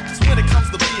chihuahua. Cause when it comes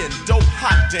to being dope,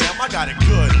 hot damn, I got it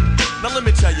good. Now let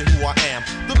me tell you who I am.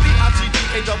 The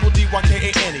B-I-G-D-A-D-D-Y-K-A-N-E.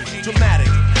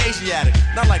 Dramatic, Asiatic,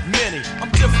 not like many.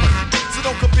 I'm different, so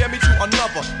don't compare me to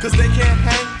another. Cause they can't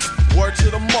hang, word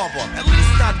to the mother. At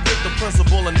least not with the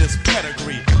principal in this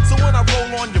pedigree. So when I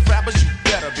roll on your rappers, you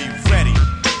better be ready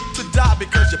to die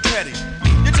because you're petty.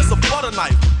 You're just a butter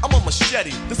knife, I'm a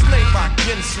machete. This name by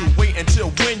Ginsu, wait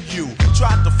until when you try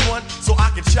to front so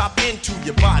I can chop into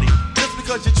your body. Just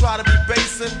because you try to be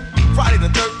basing, Friday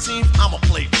the 13th, I'ma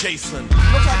play Jason.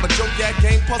 No type of joke, gag,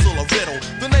 game, puzzle, or riddle.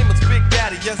 The name is Big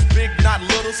Daddy, yes, big, not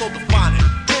little, so define it.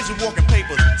 Here's your walking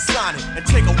papers, sign it, and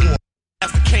take a walk.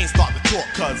 As the Canes start to talk,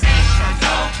 cause ain't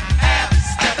no half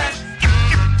stepping.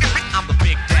 I'm the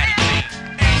Big Daddy King.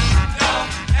 Ain't no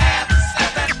half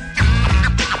stepping.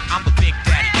 I'm the Big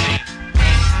Daddy King.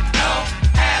 Ain't no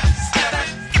half stepping.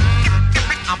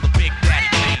 I'm the Big Daddy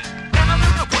King.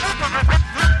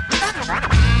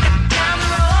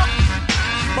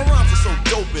 My rhymes are so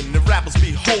doping, the rappers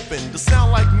be hoping to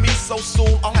sound like me so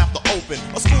soon I'll have to open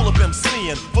a school of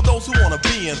MCing for those who wanna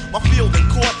be in my field in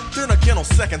court. Then again on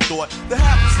second thought, the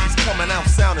half-C's coming out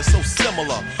sounding so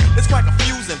similar. It's quite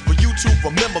confusing for you to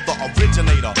remember the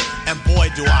originator. And boy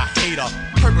do I hate a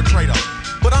perpetrator,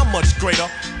 but I'm much greater.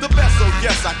 The best, so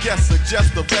yes, I guess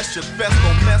suggest the best should best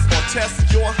don't mess or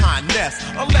test your highness.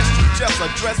 Unless you just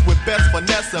address with best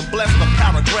finesse and bless the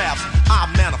paragraphs I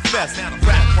manifest.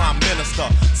 Rap prime minister,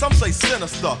 some say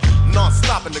sinister.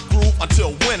 Non-stop in the groove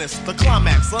until when it's the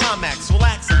climax. Climax,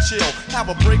 relax and chill. Have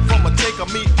a break from a take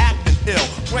of me acting ill.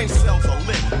 Brain cells are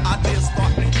lit, ideas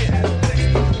start to hit.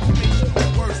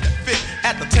 Words that fit.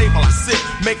 At the table I sit,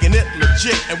 making it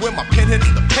legit. And when my pen hits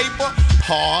the paper,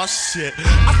 aw shit,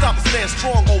 I stop and stand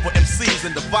strong over MCs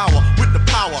and devour with the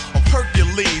power of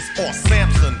Hercules or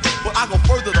Samson. But I go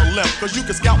further to left, cause you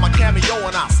can scout my cameo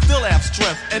and I still have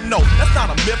strength. And no, that's not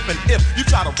a myth. And if you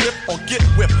try to rip or get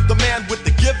whipped, the man with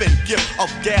the given gift of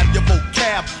gab, your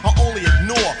vocab I only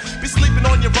ignore. Be sleeping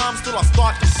on your rhymes till I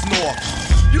start to snore.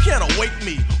 You can't awake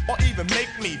me or even make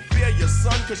me fear your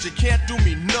son, cause you can't do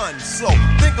me none. So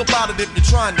think about it if you're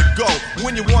trying to go.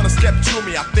 When you wanna step to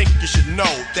me, I think you should know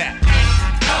that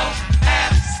ain't no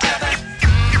half stepping.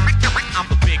 I'm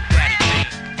the Big Daddy King.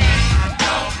 Ain't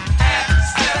no half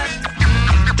stepping.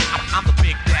 I'm the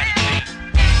Big Daddy King.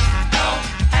 Ain't no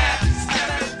half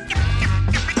stepping.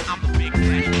 I'm the Big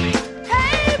Daddy King.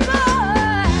 Hey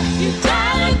boy, you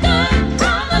got a good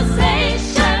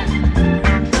conversation.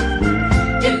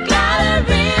 You got a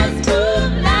real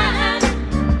smooth line,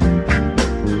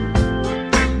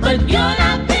 but you're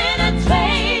not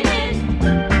penetrating.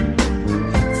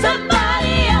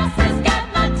 Somebody else has got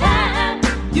my time.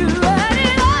 You run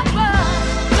it up,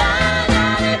 blind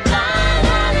alley, blind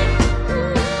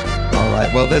alley. All right.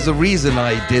 Well, there's a reason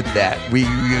I did that.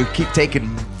 You keep taking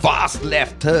vast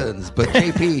left turns, but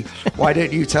JP, why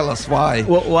don't you tell us why?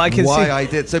 Well, I can why see- I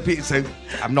did. So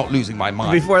I'm not losing my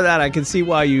mind. Before that, I can see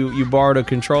why you borrowed a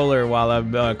controller while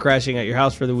I'm crashing at your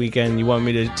house for the weekend. You want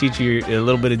me to teach you a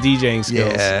little bit of DJing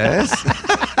skills. Yes.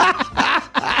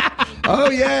 Oh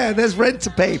yeah, there's rent to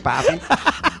pay, Pappy.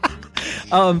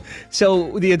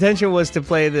 So the intention was to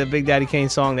play the Big Daddy Kane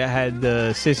song that had the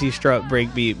Sissy Strut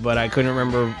breakbeat, but I couldn't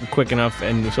remember quick enough,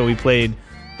 and so we played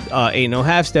Ain't No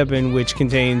Half Steppin', which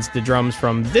contains the drums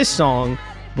from this song,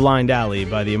 Blind Alley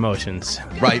by The Emotions.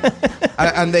 Right.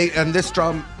 And this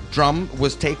drum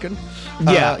was taken.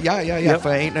 Yeah. Yeah.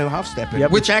 For Ain't No Half Steppin',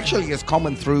 Yep. which actually is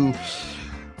common through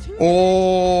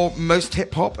most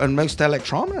hip hop and most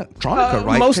electronica,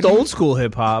 right? Most Can you- old school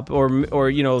hip hop, or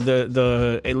you know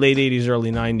the late '80s,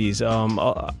 early '90s.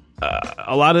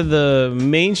 A lot of the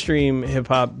mainstream hip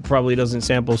hop probably doesn't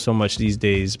sample so much these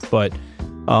days, but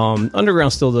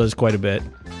underground still does quite a bit.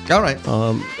 All right.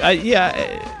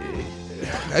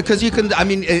 Because you can, I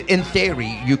mean, in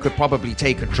theory, you could probably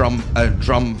take a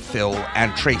drum fill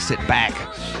and trace it back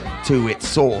to its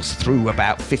source through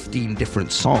about 15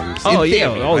 different songs. Oh, in yeah.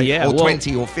 theory, Oh, right? yeah. Or Well,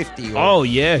 20 or 50. Or, Oh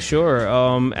yeah, sure.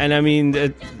 And I mean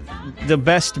the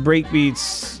best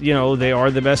breakbeats, you know, they are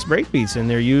the best breakbeats, and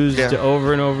they're used Yeah.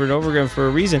 over and over and over again for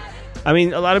a reason. I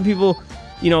mean, a lot of people,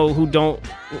 you know,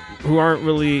 who aren't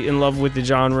really in love with the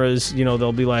genres, you know,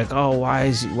 they'll be like, oh,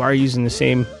 why are you using the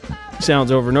same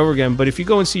sounds over and over again? But if you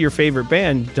go and see your favorite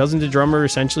band, doesn't the drummer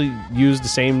essentially use the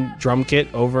same drum kit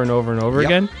over and over and over Yep,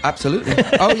 again? absolutely.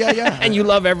 Oh, yeah. And you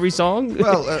love every song?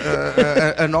 Well,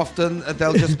 and often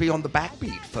they'll just be on the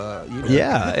backbeat for, you know.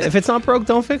 Yeah. If it's not broke,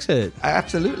 don't fix it.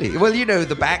 Absolutely. Well, you know,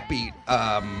 the backbeat,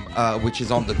 which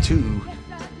is on the 2.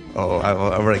 Oh,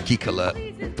 I'm a geek alert,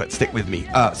 but stick with me.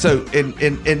 So in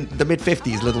the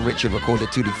mid-50s, Little Richard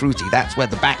recorded Tutti Frutti. That's where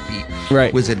the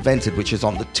backbeat was invented, which is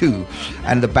on the 2.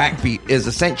 And the backbeat is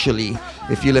essentially,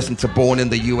 if you listen to Born in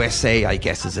the USA, I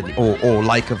guess, or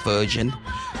Like a Virgin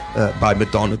by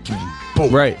Madonna,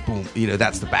 boom, Right. boom. You know,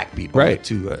 that's the backbeat. Right.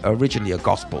 To originally a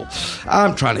gospel.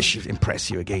 I'm trying to impress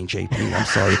you again, JP. I'm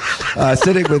sorry.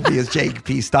 Sitting with me is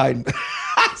JP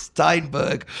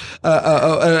Steinberg,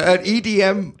 an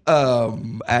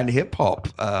EDM and hip hop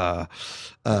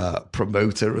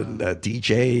promoter and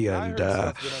DJ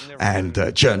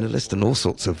and journalist and all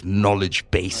sorts of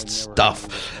knowledge-based stuff.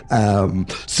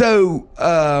 So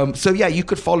yeah, you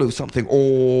could follow something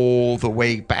all the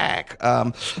way back.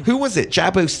 Who was it?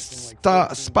 Jabbo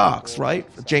Sparks, right?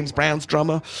 James Brown's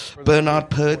drummer. Bernard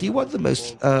Purdie. What are the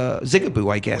most?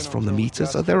 Zigaboo, I guess, from the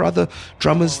Meters. Are there other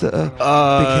drummers that are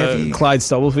big, heavy? Clyde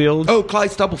Stubblefield. Oh,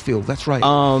 Clyde Stubblefield. That's right.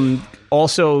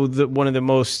 Also, one of the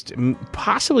most,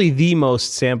 possibly the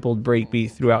most sampled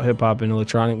breakbeat throughout hip hop and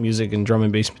electronic music and drum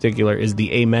and bass in particular is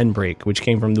the Amen break, which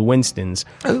came from the Winstons.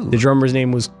 Oh. The drummer's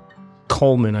name was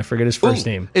Coleman. I forget his first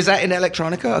name. Is that in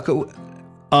electronica?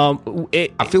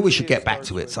 I feel we should get back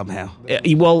to it somehow.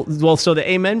 Well, so the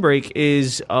Amen break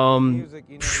is,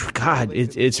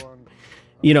 it's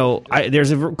you know,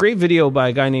 there's a great video by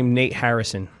a guy named Nate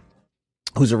Harrison,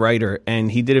 who's a writer, and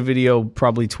he did a video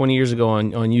probably 20 years ago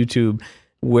on YouTube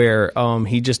where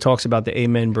he just talks about the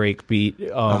Amen break beat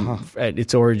at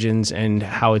its origins and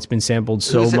how it's been sampled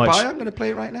so Who's it much. by? I'm going to play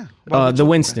it right now. The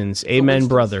Winstons, Amen Winstons.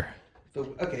 Brother.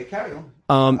 Okay, carry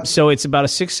on. So it's about a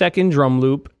 6-second drum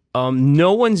loop.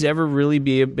 No one's ever really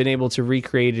been able to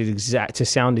recreate it to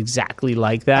sound exactly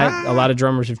like that. A lot of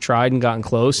drummers have tried and gotten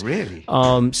close. Really?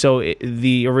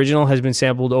 The original has been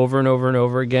sampled over and over and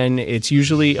over again. It's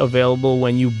usually available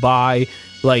when you buy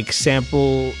like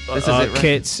sample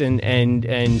kits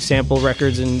and sample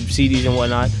records and CDs and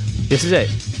whatnot. This is it.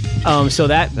 So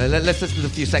that let's listen to a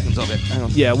few seconds of it. Hang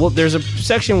on. yeah, well, there's a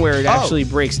section where it actually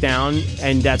breaks down,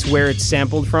 and that's where it's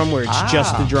sampled from, where it's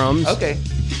just the drums. Okay.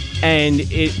 And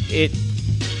it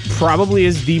probably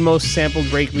is the most sampled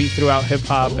breakbeat throughout hip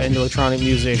hop and electronic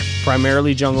music,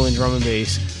 primarily jungle and drum and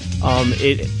bass.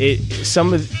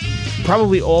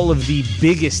 Probably all of the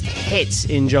biggest hits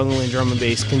in jungle and drum and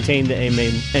bass contain the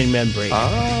Amen break.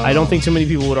 I don't think too many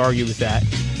people would argue with that.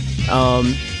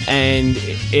 And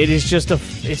it's just a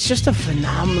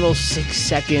phenomenal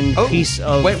 6-second piece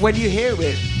of. When you hear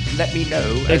it, let me know.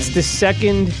 It's the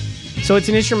second, so it's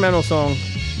an instrumental song.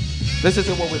 This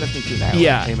isn't what we're listening to now.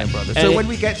 Yeah. Amen, brother. And So when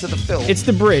we get to the film, It's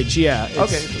the bridge, yeah.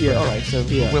 okay. Yeah. All right. So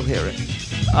Yeah. we'll hear it.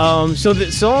 So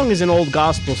the song is an old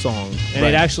gospel song, and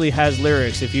Right. it actually has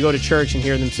lyrics. If you go to church and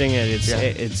hear them sing it, it's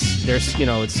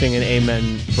singing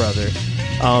 "Amen, Brother."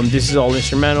 This is all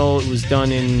instrumental. It was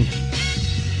done in,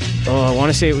 I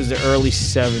want to say it was the early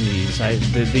 '70s.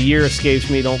 The year escapes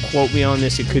me. Don't quote me on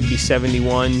this. It could be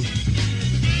 '71.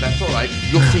 That's all right.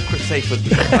 Your secret's safe with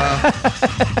me.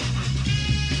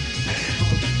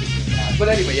 But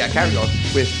anyway, yeah, carry on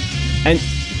with. And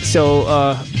so,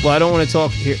 I don't want to talk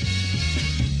here.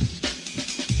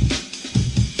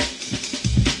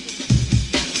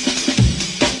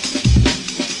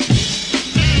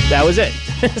 That was it.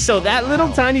 So that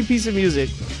little tiny piece of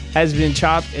music has been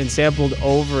chopped and sampled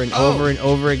over and over and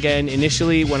over again.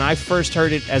 Initially, when I first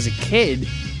heard it as a kid,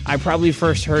 I probably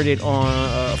first heard it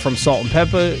on from Salt and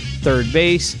Pepper, Third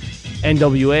Base,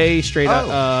 NWA, straight out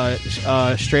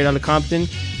of Compton.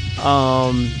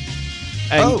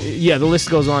 Yeah, the list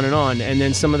goes on. And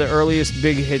then some of the earliest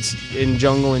big hits in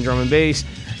jungle and drum and bass.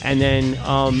 And then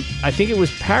I think it was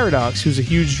Paradox, who's a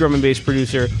huge drum and bass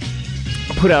producer,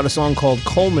 put out a song called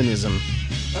Colemanism.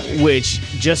 which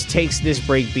just takes this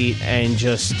breakbeat and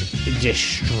just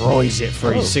destroys it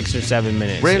for 6 or 7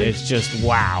 minutes. Really? It's just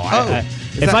wow.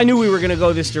 Is If that- I knew we were going to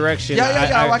go this direction,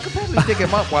 I could probably dig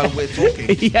him up while we're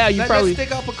talking. Yeah, you probably- Let's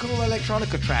dig up a cool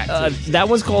electronica track. that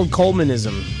one's called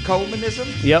Colemanism. Colemanism?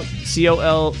 Yep,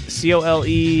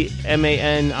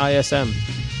 Coleemanism.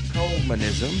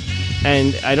 Colemanism.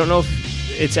 And I don't know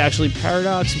if it's actually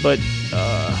Paradox, but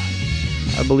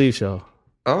I believe so.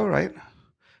 All right.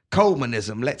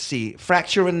 Colemanism. Let's see.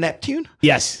 Fracture and Neptune?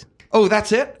 Yes, Oh,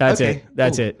 that's it? That's it.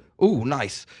 That's Ooh. it. Oh,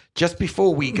 nice. Just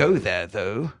before we go there,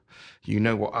 though, you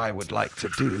know what I would like to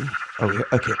do? Oh, yeah,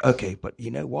 okay. But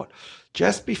you know what?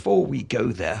 Just before we go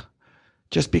there,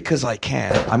 just because I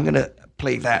can, I'm going to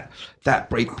play that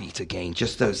breakbeat again,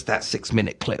 just that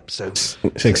 6-minute clip. So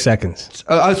 6 seconds.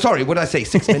 Oh, sorry. What did I say?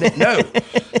 6 minutes? No. Let's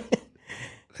see.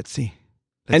 Let's see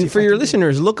And if for I your can do it.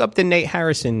 listeners, look up the Nate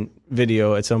Harrison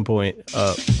video at some point.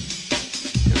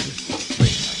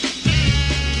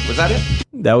 Was that it?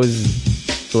 That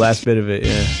was the last bit of it.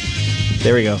 Yeah.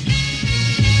 There we go.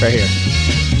 Right here.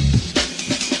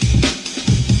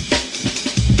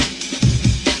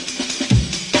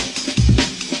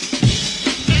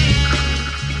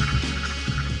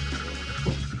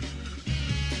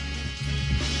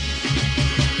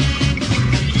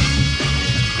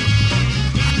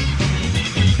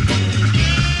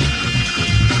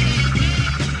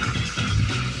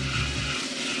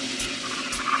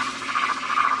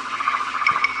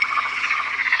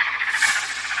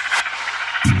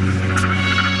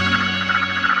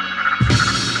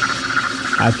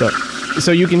 I thought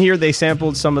so. You can hear they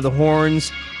sampled some of the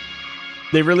horns.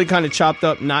 They really kind of chopped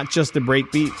up not just the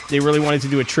breakbeat. They really wanted to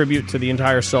do a tribute to the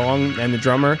entire song and the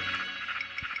drummer,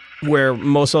 where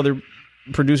most other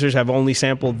producers have only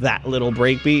sampled that little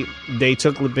breakbeat. They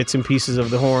took bits and pieces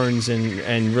of the horns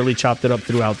and really chopped it up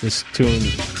throughout this tune.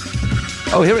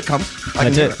 Oh, here it comes. I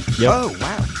can That's hear it. Yep. Oh,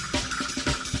 wow.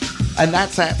 And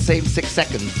that's that same 6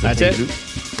 seconds. that That's they it.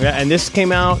 do. Yeah, and this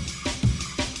came out.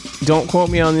 Don't quote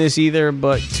me on this either,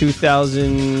 but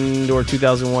 2000 or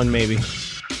 2001 maybe.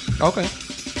 Okay.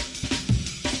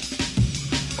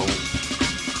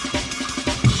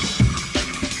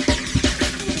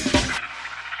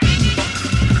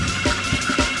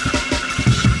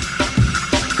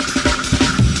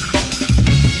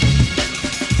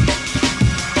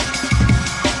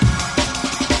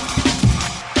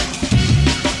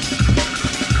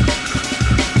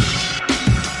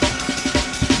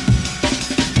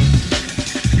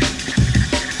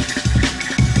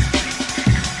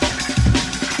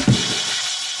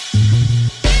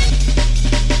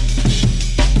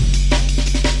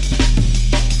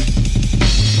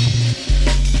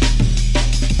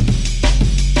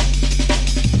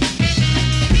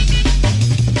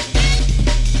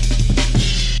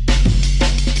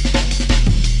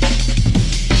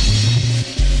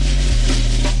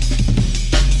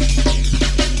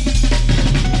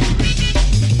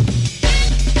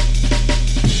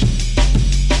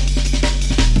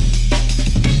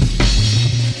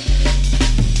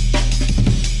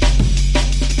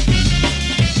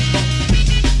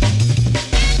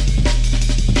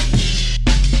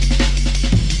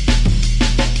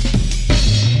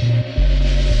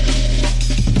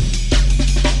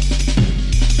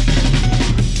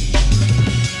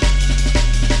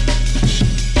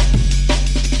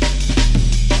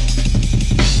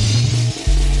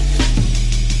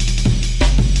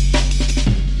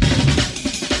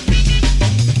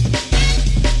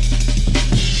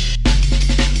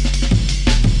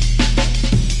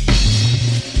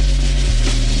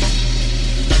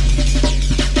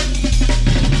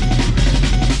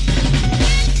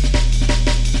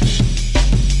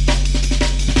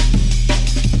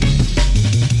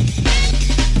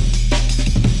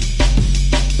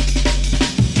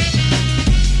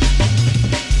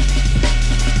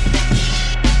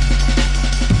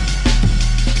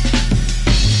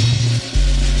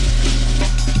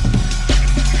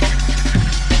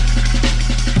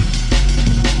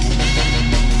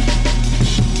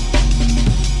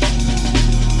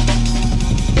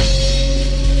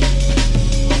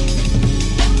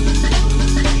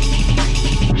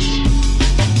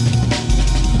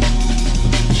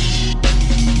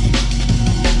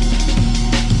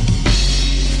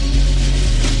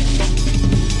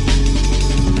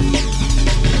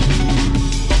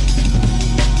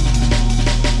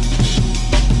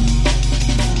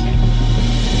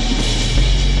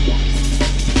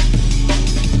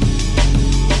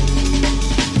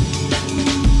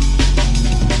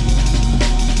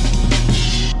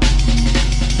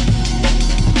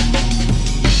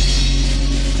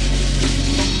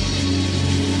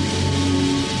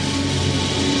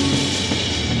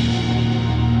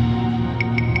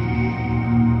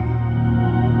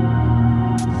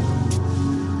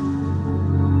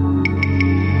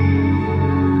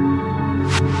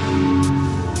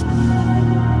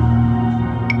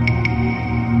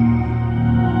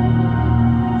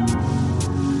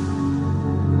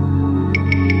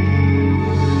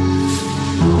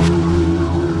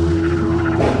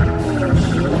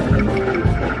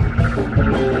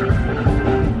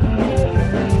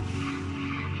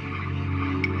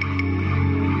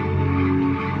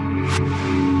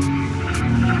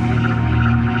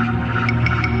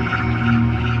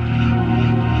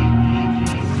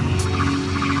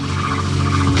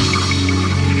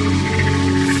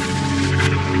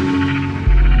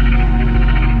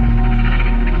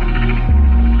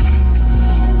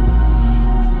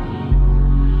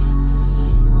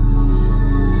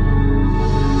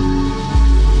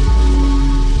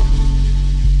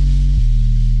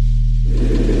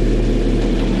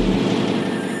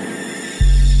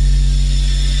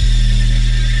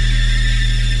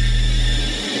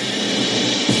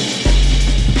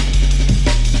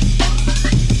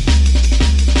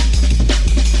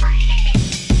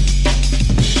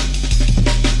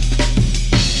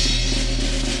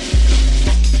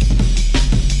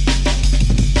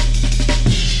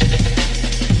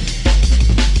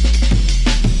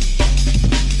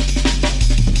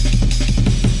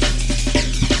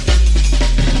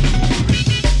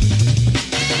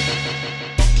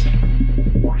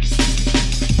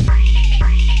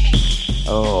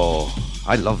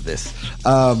 I love this.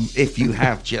 If you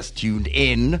have just tuned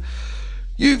in,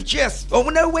 you've just... Oh,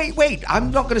 no, wait.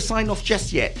 I'm not going to sign off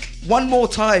just yet. One more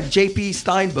time, JP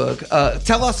Steinberg.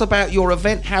 Tell us about your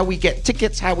event, how we get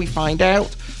tickets, how we find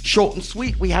out. Short and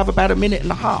sweet. We have about a minute and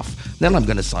a half. Then I'm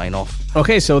going to sign off.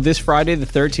 Okay, so this Friday the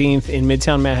 13th in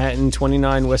Midtown Manhattan,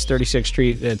 29 West 36th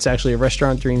Street. It's actually a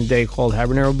restaurant during the day called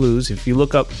Habanero Blues. If you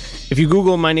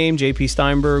Google my name, JP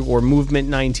Steinberg, or Movement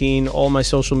 19, all my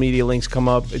social media links come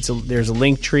up. There's a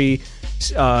link tree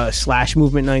 /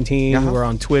 Movement 19. Uh-huh. We're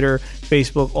on Twitter,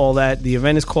 Facebook, all that. The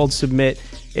event is called Submit.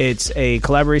 It's a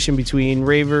collaboration between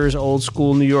ravers, old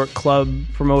school New York club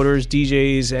promoters,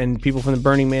 DJs, and people from the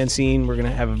Burning Man scene. We're going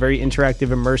to have a very interactive,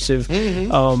 immersive,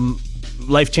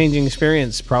 life-changing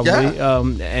experience, probably. Yeah.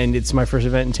 And it's my first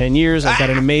event in 10 years. I've got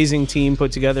an amazing team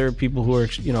put together, people who are,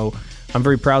 I'm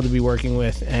very proud to be working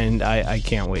with, and I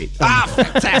can't wait.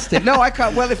 Fantastic. No, I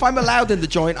can't. Well, if I'm allowed in the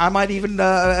joint, I might even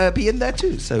be in there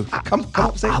too. So come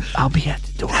up, say. I'll be at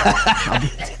the door.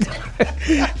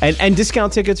 And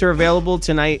discount tickets are available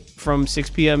tonight from 6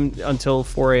 p.m. until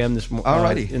 4 a.m.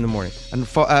 in the morning. And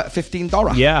for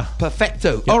 $15. Yeah.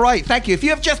 Perfecto. Yep. All right, thank you. If you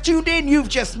have just tuned in, you've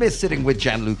just missed Sitting with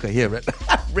Gianluca here at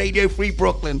Radio Free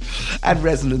Brooklyn and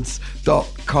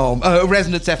Resonance.com.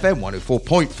 Resonance FM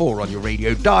 104.4 on your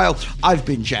radio dial. I've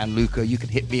been Gianluca. You can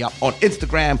hit me up on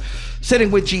Instagram,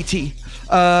 Sitting with GT.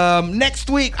 Next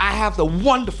week, I have the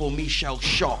wonderful Michelle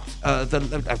Schott,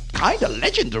 the kind of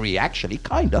legendary, actually,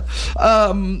 kind of.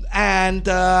 And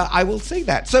I will say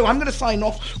that. So I'm going to sign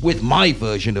off with my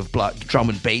version of drum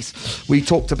and bass. We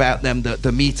talked about them,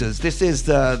 the Meters. This is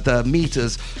the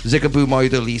Meters, Zigaboo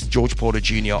Moidelis, George Porter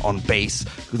Jr. on bass,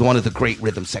 one of the great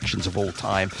rhythm sections of all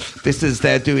time. This is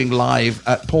they're doing live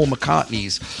at Paul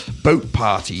McCartney's boat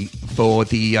party for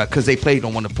the because they played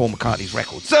on one of Paul McCartney's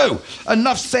records. So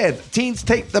enough said. Teens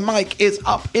Take the Mic is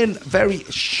up in very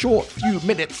short few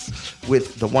minutes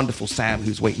with the wonderful Sam,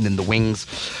 who's waiting in the wings.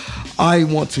 I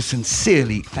want to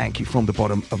sincerely thank you from the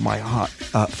bottom of my heart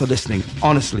for listening.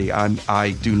 Honestly,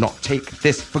 I do not take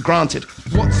this for granted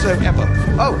whatsoever.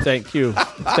 Oh, thank you.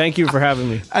 Thank you for having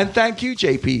me. And thank you,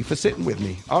 JP, for sitting with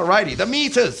me. All righty, the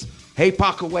Meters. Hey,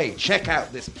 Parker Wade, check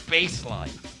out this bass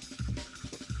line.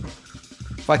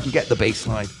 If I can get the bass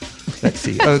line. Let's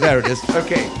see. Oh, there it is.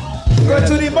 Okay. Go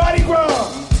to the Mardi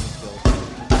Gras.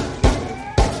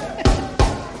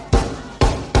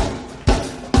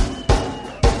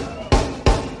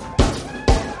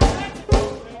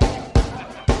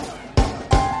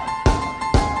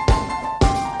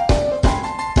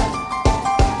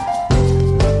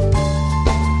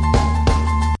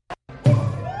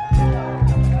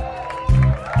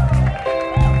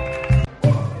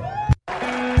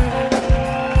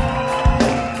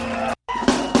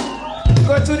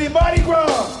 To the Mardi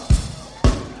Gras.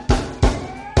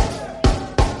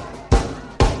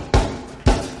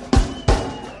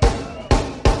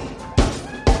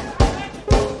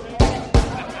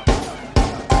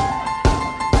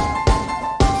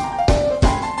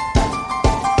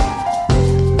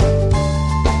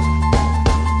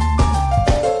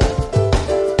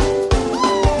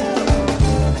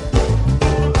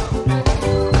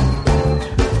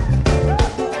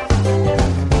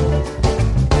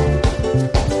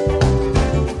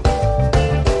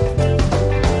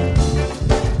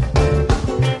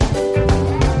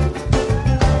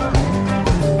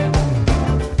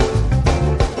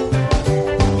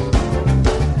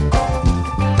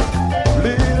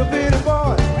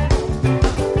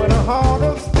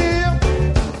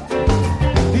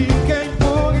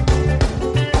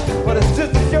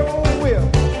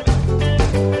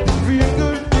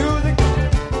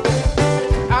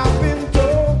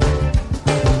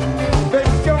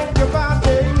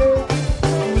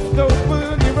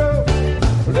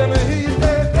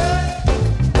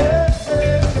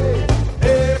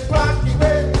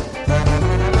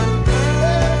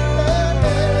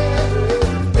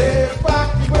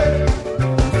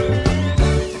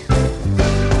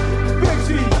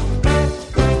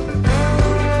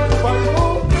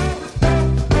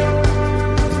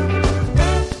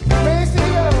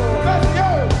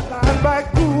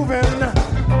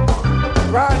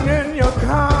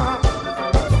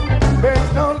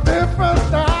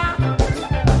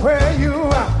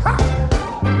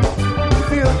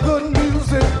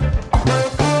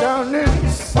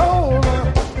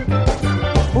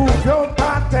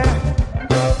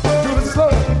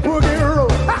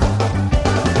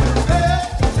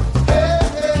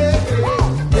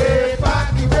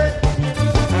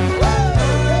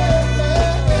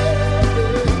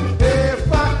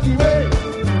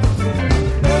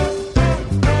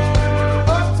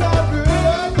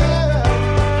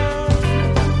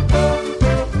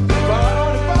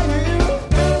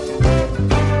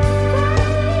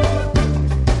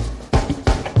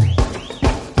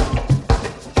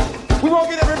 gonna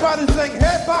get everybody to sing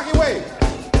head pocket way?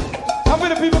 How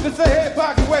many people can say head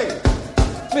pocket way?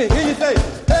 Me, hear you say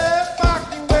head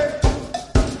pocket way.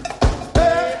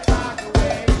 Head pocket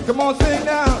way. Come on, sing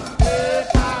now. Head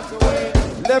pocket way.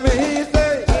 Let me hear you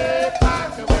say head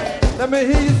pocket way. Let me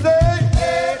hear you say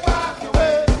head pocket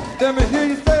way. Let me hear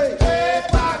you say head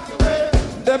pocket way.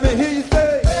 Let me hear you say